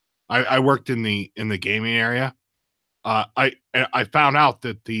there, I worked in the gaming area. I found out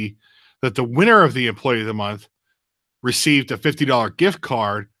that the winner of the Employee of the Month received a $50 gift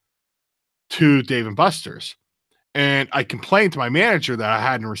card to Dave & Buster's. And I complained to my manager that I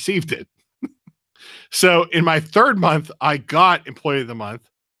hadn't received it. So in my third month, I got Employee of the Month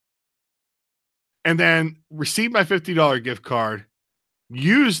and then received my $50 gift card,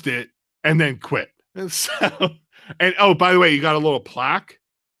 used it, and then quit. And oh, by the way, you got a little plaque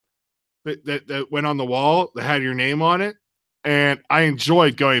that went on the wall that had your name on it. And I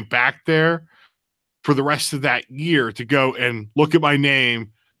enjoyed going back there for the rest of that year to go and look at my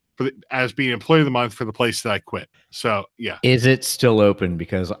name as being employee of the month for the place that I quit. So yeah. Is it still open?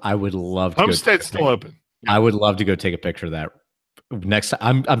 Because I would love to. Homestead's still open. I would love to go take a picture of that next.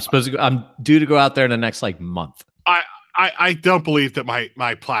 I'm supposed to go. I'm due to go out there in the next like month. I don't believe that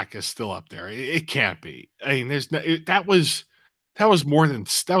my plaque is still up there. It can't be. I mean, there's no. That was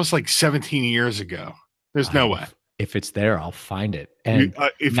like 17 years ago. There's no way. If it's there, I'll find it. And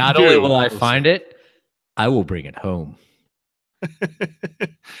if not only will I find it, I will bring it home.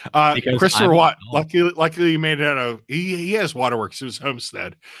 Christopher Watt, luckily he made it out of. He has Waterworks. It was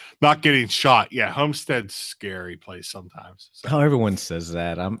Homestead, not getting shot. Yeah, Homestead's scary place sometimes. So. Oh, everyone says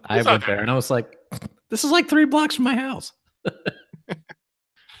that. I went there and I was like, this is like 3 blocks from my house.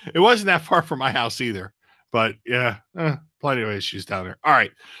 It wasn't that far from my house either, but yeah, plenty of issues down there. All right,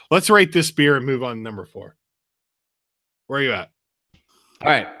 let's rate this beer and move on to number 4. Where are you at? All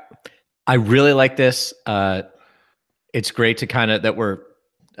right, I really like this. It's great to kind of that we're,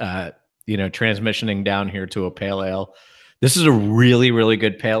 transitioning down here to a pale ale. This is a really, really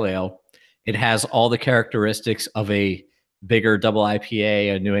good pale ale. It has all the characteristics of a bigger double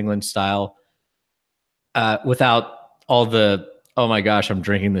IPA, a New England style, without all the, oh my gosh, I'm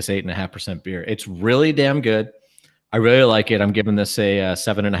drinking this 8.5% beer. It's really damn good. I really like it. I'm giving this a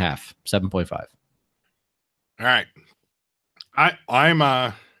 7.5, 7.5. All right.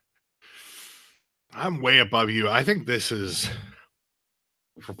 I'm way above you. I think this is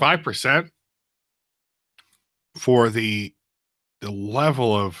for 5% for the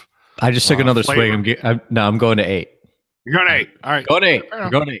level of. I just took another swing. I'm going to 8. You're going to 8. All right. Going to 8. You're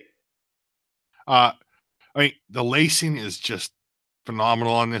going to 8. I mean, the lacing is just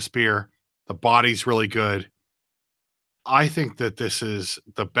phenomenal on this beer. The body's really good. I think that this is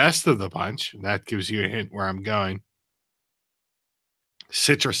the best of the bunch. That gives you a hint where I'm going.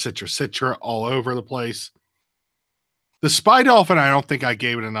 Citra all over the place. The Spy Dolphin, I don't think I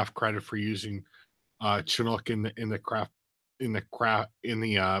gave it enough credit for using Chinook in the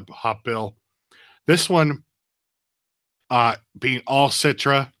hop bill. This one, being all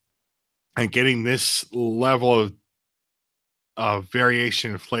Citra and getting this level of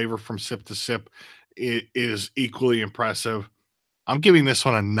variation in flavor from sip to sip, it is equally impressive. I'm giving this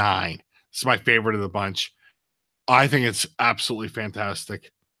one a 9. It's my favorite of the bunch. I think it's absolutely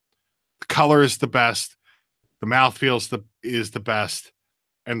fantastic. The color is the best. The mouthfeel is the best.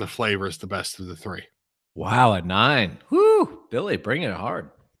 And the flavor is the best of the 3. Wow, a 9. Woo! Billy, bring it hard.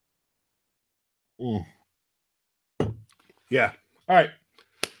 Ooh. Yeah. All right.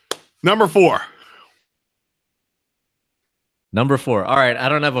 Number 4. Number 4. All right. I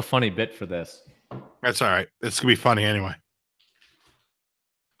don't have a funny bit for this. That's all right. It's going to be funny anyway.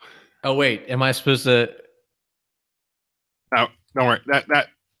 Oh, wait. Am I supposed to... No, don't worry. That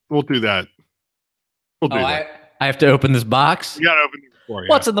we'll do that. We'll do that. I have to open this box? You got to open it before.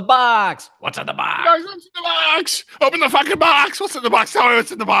 What's in the box? What's in the box? Guys, what's in the box? Open the fucking box. What's in the box? Tell me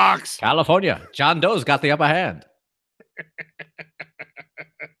what's in the box. California. John Doe's got the upper hand.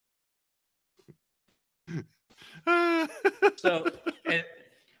 So,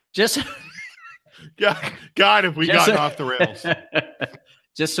 just... God, if we gotten off the rails.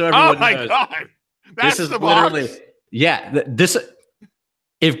 Just so everyone knows. Oh, my God. That's this is the box. Literally... Yeah, this...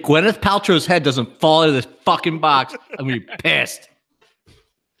 If Gwyneth Paltrow's head doesn't fall out of this fucking box, I'm going to be pissed.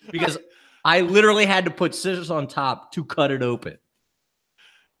 Because I literally had to put scissors on top to cut it open.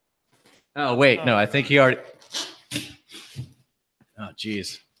 Oh, wait. No, I think he already... Oh,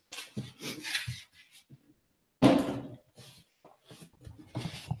 jeez.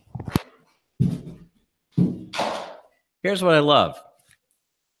 Here's what I love.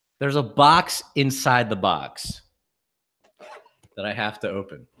 There's a box inside the box that I have to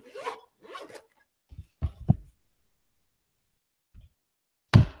open.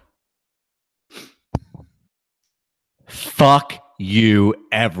 Fuck you,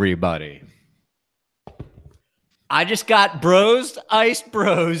 everybody. I just got Bros, Ice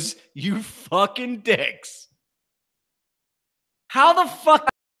Bros, you fucking dicks. How the fuck do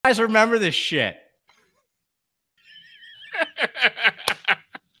you guys remember this shit?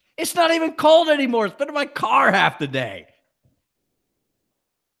 It's not even cold anymore. It's been in my car half the day.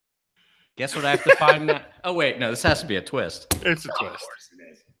 Guess what I have to find now? Oh, wait. No, this has to be a twist. It's a twist. Of course it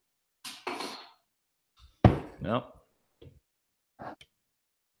is. No.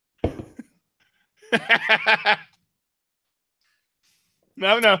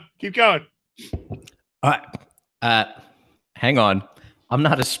 No. Keep going. All right. Hang on. I'm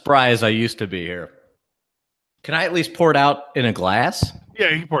not as spry as I used to be here. Can I at least pour it out in a glass? Yeah,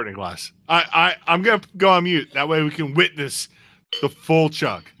 you can pour it in a glass. I'm gonna go on mute. That way we can witness the full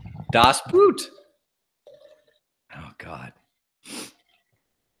chug. Das Boot. Oh God.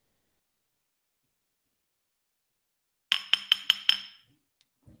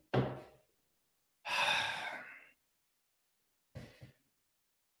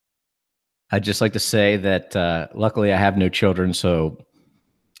 I'd just like to say that luckily I have no children, so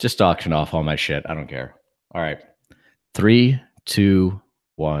just auction off all my shit. I don't care. All right. 3, 2,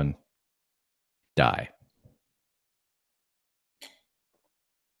 1, die.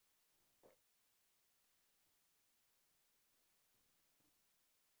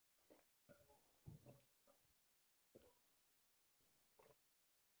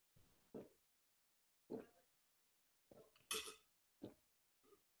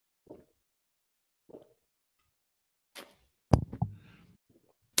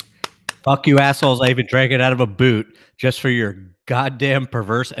 Fuck you assholes. I even drank it out of a boot just for your goddamn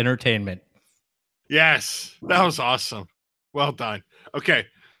perverse entertainment. Yes, that was awesome. Well done. Okay,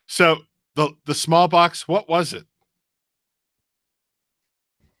 so the small box, what was it?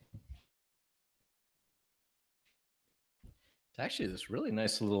 It's actually this really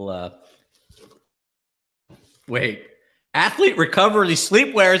nice little wait. Athlete recovery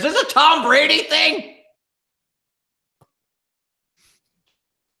sleepwear. Is this a Tom Brady thing?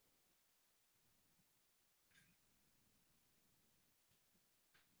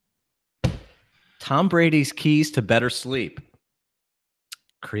 Tom Brady's keys to better sleep.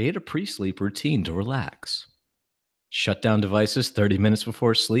 Create a pre-sleep routine to relax. Shut down devices 30 minutes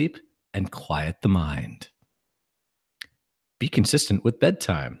before sleep and quiet the mind. Be consistent with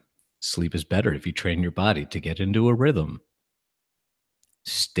bedtime. Sleep is better if you train your body to get into a rhythm.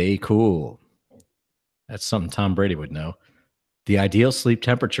 Stay cool. That's something Tom Brady would know. The ideal sleep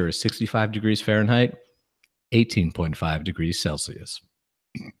temperature is 65 degrees Fahrenheit, 18.5 degrees Celsius.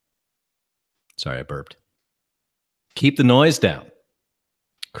 Sorry, I burped. Keep the noise down.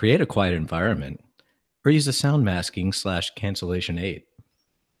 Create a quiet environment or use a sound masking / cancellation aid.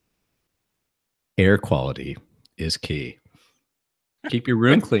 Air quality is key. Keep your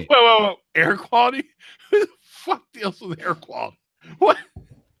room clean. Whoa. Air quality? Who the fuck deals with air quality? What?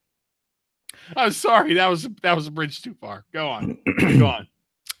 I'm sorry. That was a bridge too far. Go on. Go on.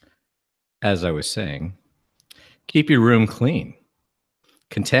 As I was saying, keep your room clean.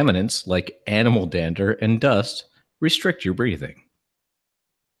 Contaminants like animal dander and dust restrict your breathing.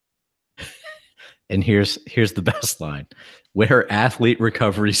 And here's the best line. Wear athlete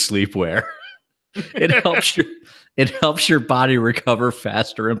recovery sleepwear. It helps your body recover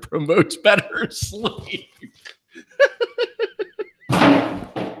faster and promotes better sleep.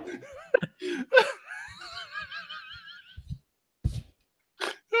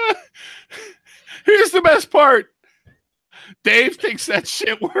 Here's the best part. Dave thinks that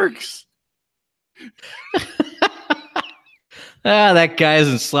shit works. That guy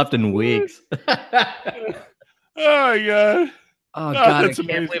hasn't slept in weeks. Oh my God. Oh God, I that's can't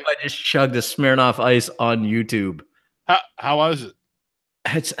amazing. believe I just chugged a Smirnoff Ice on YouTube. How was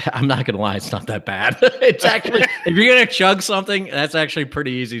it? I'm not gonna lie, it's not that bad. It's actually, if you're gonna chug something, that's actually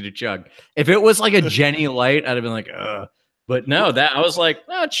pretty easy to chug. If it was like a Jenny Light, I'd have been like, ugh. But no, that I was like,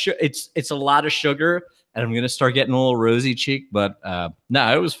 oh, it's a lot of sugar, and I'm gonna start getting a little rosy cheek. But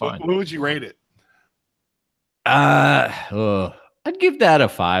no, it was fine. What would you rate it? I'd give that a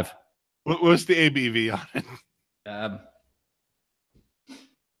 5. What was the ABV on it?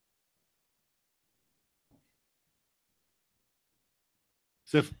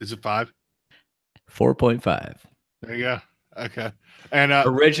 Is it 5? 4.5. There you go. Okay. And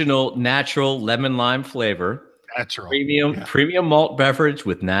original natural lemon lime flavor. Natural. Premium malt beverage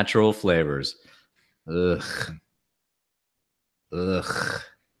with natural flavors. Ugh.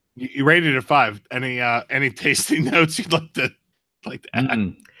 You rated it 5. Any tasting notes you'd like to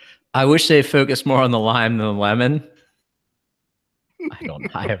add? I wish they focused more on the lime than the lemon.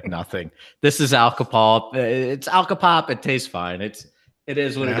 I have nothing. This is alcohol. It's alcopop. It tastes fine. It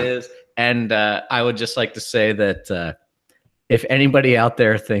is what it is. And I would just like to say that if anybody out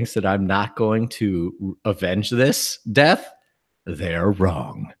there thinks that I'm not going to avenge this death, they're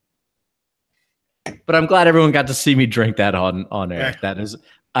wrong. But I'm glad everyone got to see me drink that on air. Yeah. That is,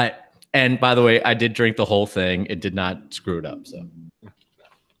 and by the way, I did drink the whole thing. It did not screw it up. So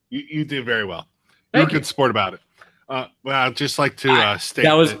you did very well. You're a good sport about it. Well, I'd just like to state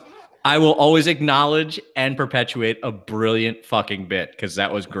that I will always acknowledge and perpetuate a brilliant fucking bit because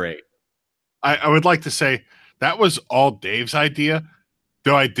that was great. I would like to say that was all Dave's idea,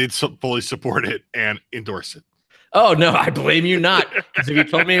 though I did fully support it and endorse it. Oh no, I blame you not. Because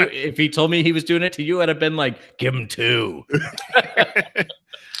if he told me he was doing it to you, I'd have been like, give him 2.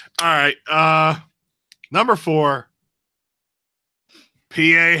 All right. Number 4, PA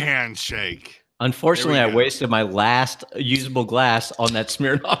Handshake. Unfortunately, I wasted my last usable glass on that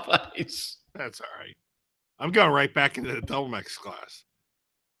Smirnoff Ice. That's all right. I'm going right back into the Double Mix glass.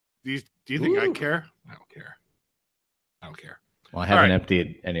 Do you think I care? I don't care. I don't care. Well, I haven't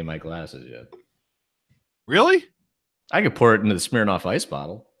emptied any of my glasses yet. Really? I could pour it into the Smirnoff Ice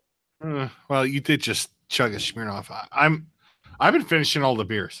bottle. Well, you did just chug a Smirnoff. I've been finishing all the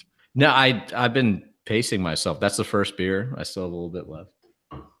beers. No, I've been pacing myself. That's the first beer. I still have a little bit left.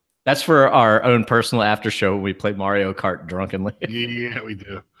 That's for our own personal after show when we play Mario Kart drunkenly. Yeah, we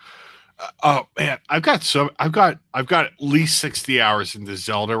do. Oh man, I've got at least 60 hours into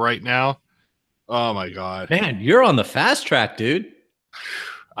Zelda right now. Oh my god, man, you're on the fast track, dude.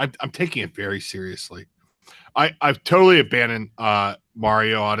 I'm taking it very seriously. I've totally abandoned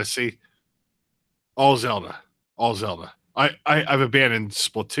Mario Odyssey. All Zelda. I've abandoned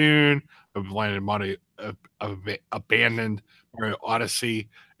Splatoon. I've abandoned Mario Odyssey,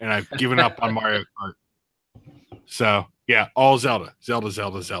 and I've given up on Mario Kart. So yeah, all Zelda.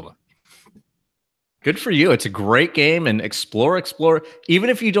 Good for you. It's a great game, and explore. Even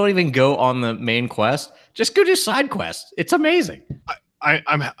if you don't even go on the main quest, just go do side quests. It's amazing.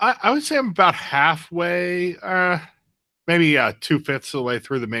 I would say I'm about halfway, maybe 2/5 of the way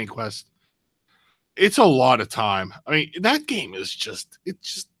through the main quest. It's a lot of time. I mean, that game is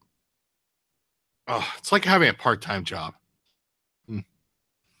it's like having a part-time job.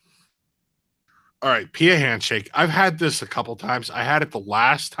 All right, PA Handshake. I've had this a couple times. I had it the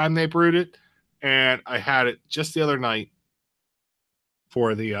last time they brewed it, and I had it just the other night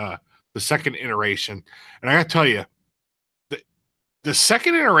for the second iteration. And I got to tell you, the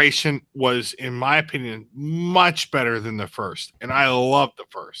second iteration was, in my opinion, much better than the first, and I loved the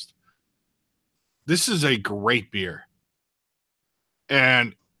first. This is a great beer,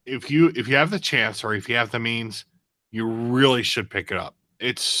 and if you have the chance or if you have the means, you really should pick it up.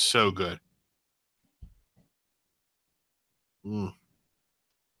 It's so good. And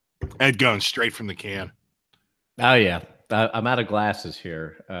going straight from the can. Oh yeah, I'm out of glasses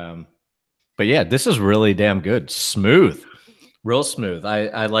here, but yeah, this is really damn good. Smooth, real smooth.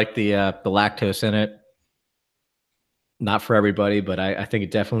 I like the lactose in it. Not for everybody, but I think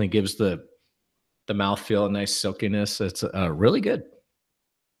it definitely gives the mouthfeel a nice silkiness. It's really good.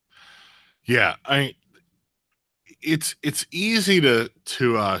 Yeah, it's easy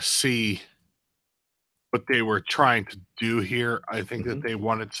to see what they were trying to do here. I think that they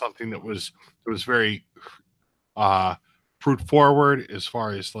wanted something that was very fruit forward as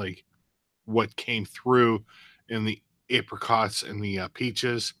far as like what came through in the apricots and the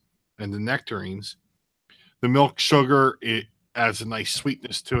peaches and the nectarines. The milk sugar, it adds a nice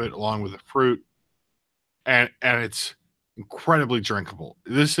sweetness to it along with the fruit, and it's incredibly drinkable.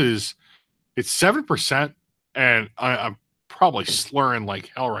 It's 7%, and I'm probably slurring like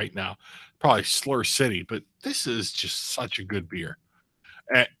hell right now. Probably Slur City, but this is just such a good beer.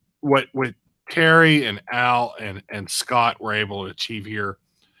 And what Terry and Al and Scott were able to achieve here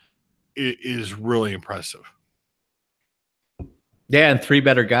is really impressive. Yeah, and 3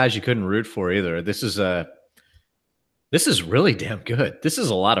 better guys you couldn't root for either. This is really damn good. This is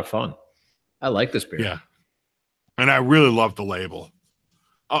a lot of fun. I like this beer. Yeah, and I really love the label.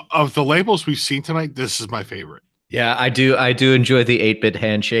 Of the labels we've seen tonight, this is my favorite. Yeah, I do enjoy the 8-bit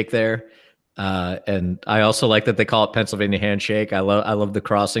handshake there. And I also like that they call it Pennsylvania Handshake. I love the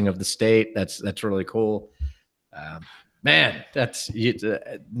crossing of the state. That's really cool. Man, that's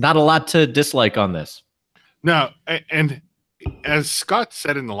not a lot to dislike on this. No, and as Scott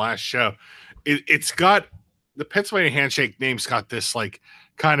said in the last show, it's got the Pennsylvania Handshake name's got this like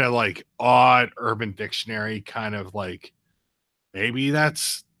kind of like odd Urban Dictionary kind of like, maybe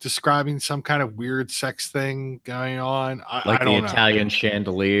that's describing some kind of weird sex thing going on. I don't know. Italian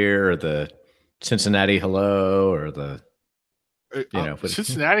chandelier or the Cincinnati hello or the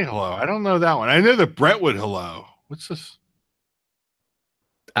Cincinnati hello. I don't know that one. I know the Brentwood hello. What's this?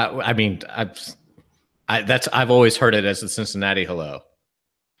 I mean, I've always heard it as the Cincinnati hello.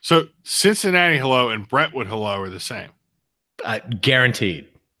 So Cincinnati hello and Brentwood hello are the same. Guaranteed.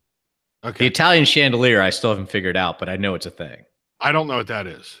 Okay. The Italian chandelier I still haven't figured out, but I know it's a thing. I don't know what that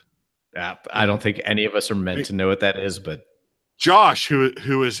is. I don't think any of us are meant to know what that is, but Josh,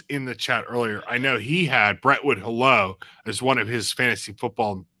 who was in the chat earlier, I know he had Brentwood Hello as one of his fantasy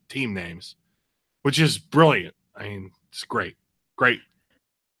football team names, which is brilliant. I mean, it's great. Great.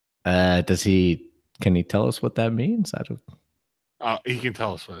 Can he tell us what that means? I don't. He can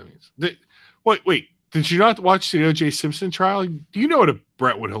tell us what it means. Wait. Did you not watch the O.J. Simpson trial? Do you know what a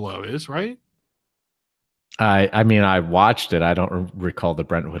Brentwood Hello is, right? I mean, I watched it. I don't recall the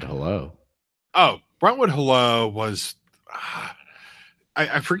Brentwood Hello. Oh, Brentwood Hello was,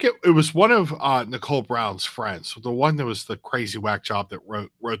 I forget. It was one of Nicole Brown's friends, the one that was the crazy whack job that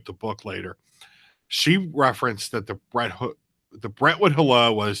wrote the book later. She referenced that the Brentwood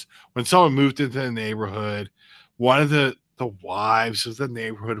Hello was when someone moved into the neighborhood. One of the wives of the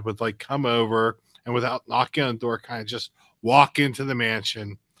neighborhood would like come over and without knocking on the door, kind of just walk into the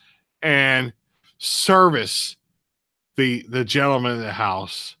mansion and service the gentleman in the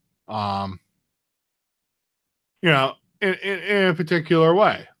house, in a particular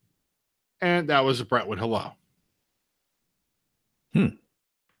way. And that was a Brentwood Hello.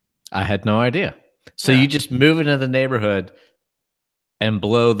 I had no idea. So you just move into the neighborhood and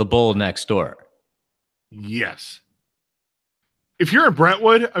blow the bull next door. Yes. If you're in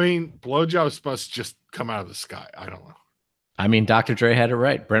Brentwood, I mean, blowjobs must just come out of the sky. I don't know. I mean, Dr. Dre had it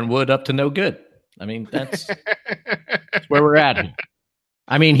right. Brentwood up to no good. I mean, that's where we're at.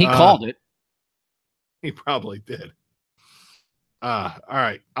 I mean, he called it. He probably did. All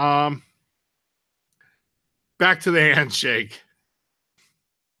right. Back to the handshake.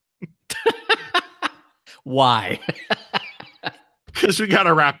 Why? Because we got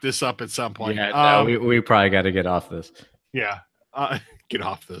to wrap this up at some point. Yeah, we probably got to get off this. Yeah. Get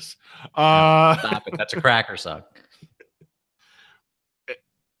off this. Stop it. That's a cracker song.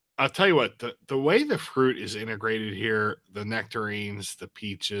 I'll tell you what, the way the fruit is integrated here, the nectarines, the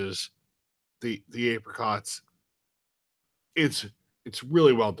peaches, the apricots, it's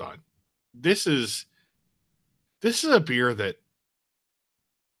really well done. This is a beer that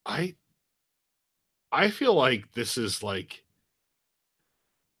I feel like this is like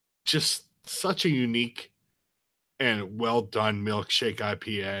just such a unique and well done milkshake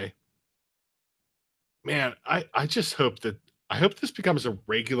IPA. Man, I just hope this becomes a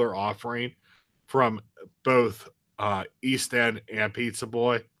regular offering from both East End and Pizza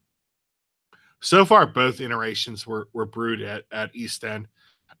Boy. So far, both iterations were brewed at East End.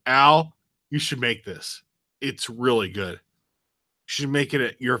 Al, you should make this. It's really good. You should make it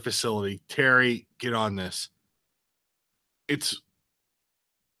at your facility. Terry, get on this. It's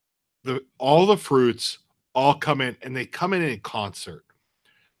all the fruits all come in, and they come in concert.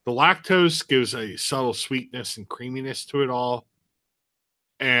 The lactose gives a subtle sweetness and creaminess to it all.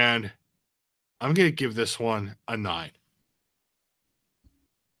 And I'm going to give this one a 9.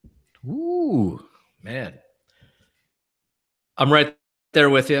 Ooh, man. I'm right there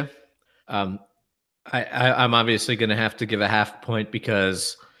with you. I'm obviously going to have to give a half point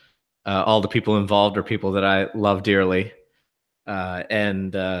because all the people involved are people that I love dearly.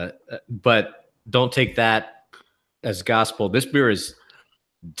 But don't take that as gospel. This beer is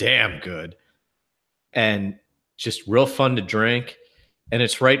damn good and just real fun to drink. And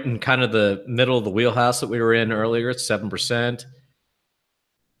it's right in kind of the middle of the wheelhouse that we were in earlier. It's 7%.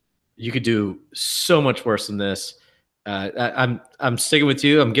 You could do so much worse than this. I'm sticking with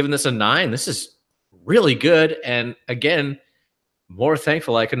you. I'm giving this a 9. This is really good. And again, more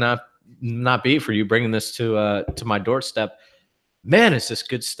thankful I could not be for you bringing this to my doorstep. Man, it's just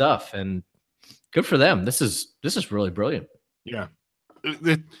good stuff, and good for them. This is really brilliant. Yeah,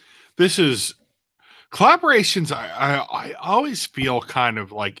 this is collaborations. I always feel kind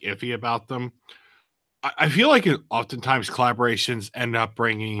of like iffy about them. I feel like oftentimes collaborations end up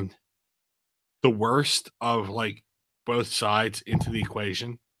bringing the worst of like both sides into the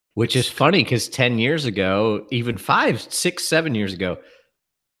equation. Which is funny because 10 years ago, even 5, 6, 7 years ago,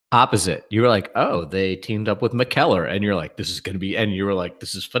 opposite. You were like, oh, they teamed up with McKellar. And you're like, this is going to be, and you were like,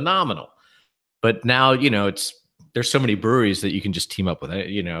 this is phenomenal. But now, there's so many breweries that you can just team up with.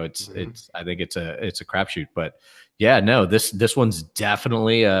 It's I think it's a crapshoot. But yeah, no, this one's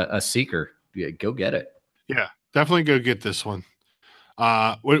definitely a seeker. Yeah, go get it. Yeah, definitely go get this one.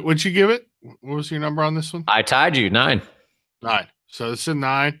 What'd you give it? What was your number on this one? I tied you 9. 9. So it's a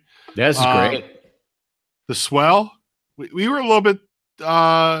 9. Yeah, this is great. The swell, we were a little bit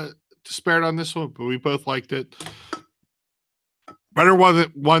despaired on this one, but we both liked it. Better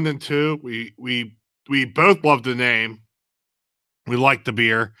one than 2. We both loved the name. We liked the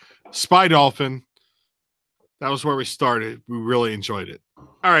beer. Spy Dolphin. That was where we started. We really enjoyed it.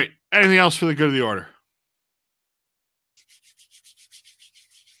 All right. Anything else for the good of the order?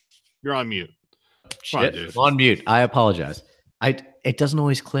 You're on mute. Shit, on mute. I apologize. It doesn't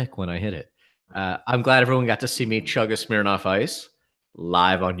always click when I hit it. I'm glad everyone got to see me chug a Smirnoff Ice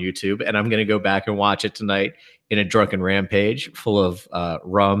live on YouTube, and I'm going to go back and watch it tonight in a drunken rampage full of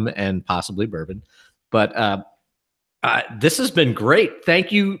rum and possibly bourbon. But This has been great.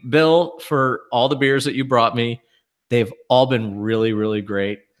 Thank you, Bill, for all the beers that you brought me. They've all been really, really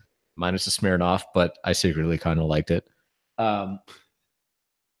great, minus the Smirnoff, but I secretly kind of liked it.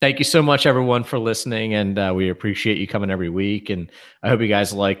 Thank you so much, everyone, for listening, and we appreciate you coming every week. And I hope you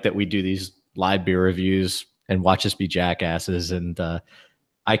guys like that we do these live beer reviews and watch us be jackasses. And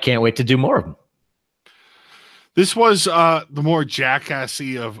I can't wait to do more of them. This was the more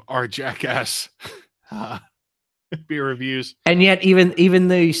jackassy of our jackass beer reviews. And yet, even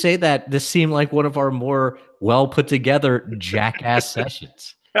though you say that, this seemed like one of our more well put together jackass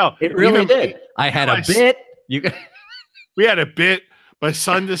sessions. Hell, it really did. I had a bit. We had a bit. My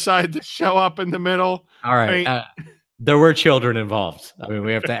son decided to show up in the middle. All right. I mean, there were children involved. I mean,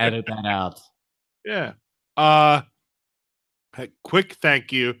 we have to edit that out. Yeah. A quick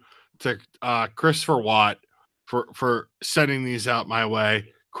thank you to Christopher Watt for sending these out my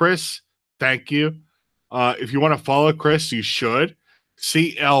way. Chris, thank you. If you want to follow Chris, you should.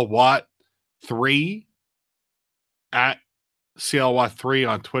 CL Watt 3 at CL Watt 3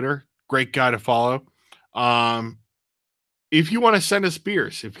 on Twitter. Great guy to follow. If you want to send us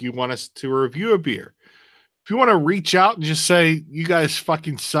beers, if you want us to review a beer, if you want to reach out and just say, you guys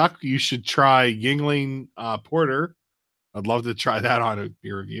fucking suck, you should try Yingling Porter. I'd love to try that on a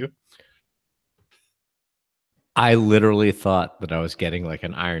beer review. I literally thought that I was getting like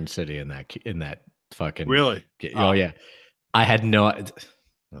an Iron City in that fucking. Really? Oh yeah. I had no. Oh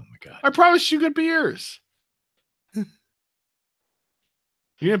my God. I promised you good beers. You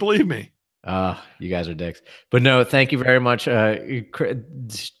didn't believe me. You guys are dicks. But no, thank you very much.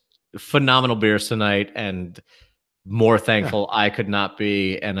 Phenomenal beers tonight, and more thankful I could not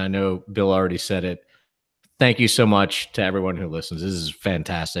be. And I know Bill already said it. Thank you so much to everyone who listens. This is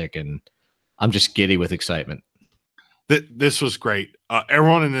fantastic, and I'm just giddy with excitement. This was great.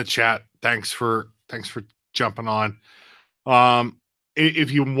 Everyone in the chat, thanks for jumping on.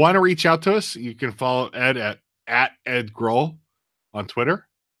 If you want to reach out to us, you can follow Ed at Ed Grohl on Twitter.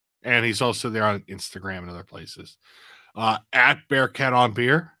 And he's also there on Instagram and other places. At Bearcat on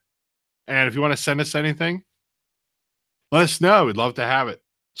Beer. And if you want to send us anything, let us know. We'd love to have it.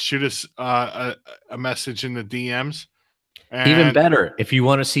 Shoot us a message in the DMs. And even better, if you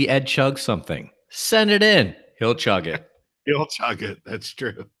want to see Ed chug something, send it in. He'll chug it. He'll chug it. That's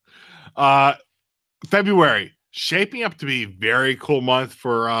true. February, shaping up to be a very cool month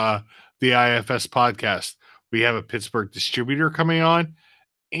for the IFS podcast. We have a Pittsburgh distributor coming on.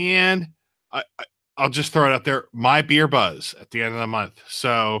 And I'll just throw it out there, my beer buzz at the end of the month.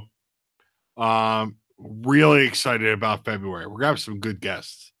 So really excited about February. We're going to have some good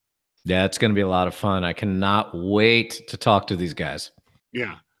guests. Yeah, it's going to be a lot of fun. I cannot wait to talk to these guys.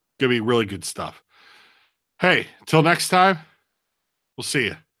 Yeah, going to be really good stuff. Hey, until next time, we'll see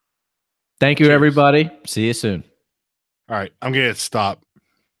you. Thank you, everybody. See you soon. All right, I'm going to stop.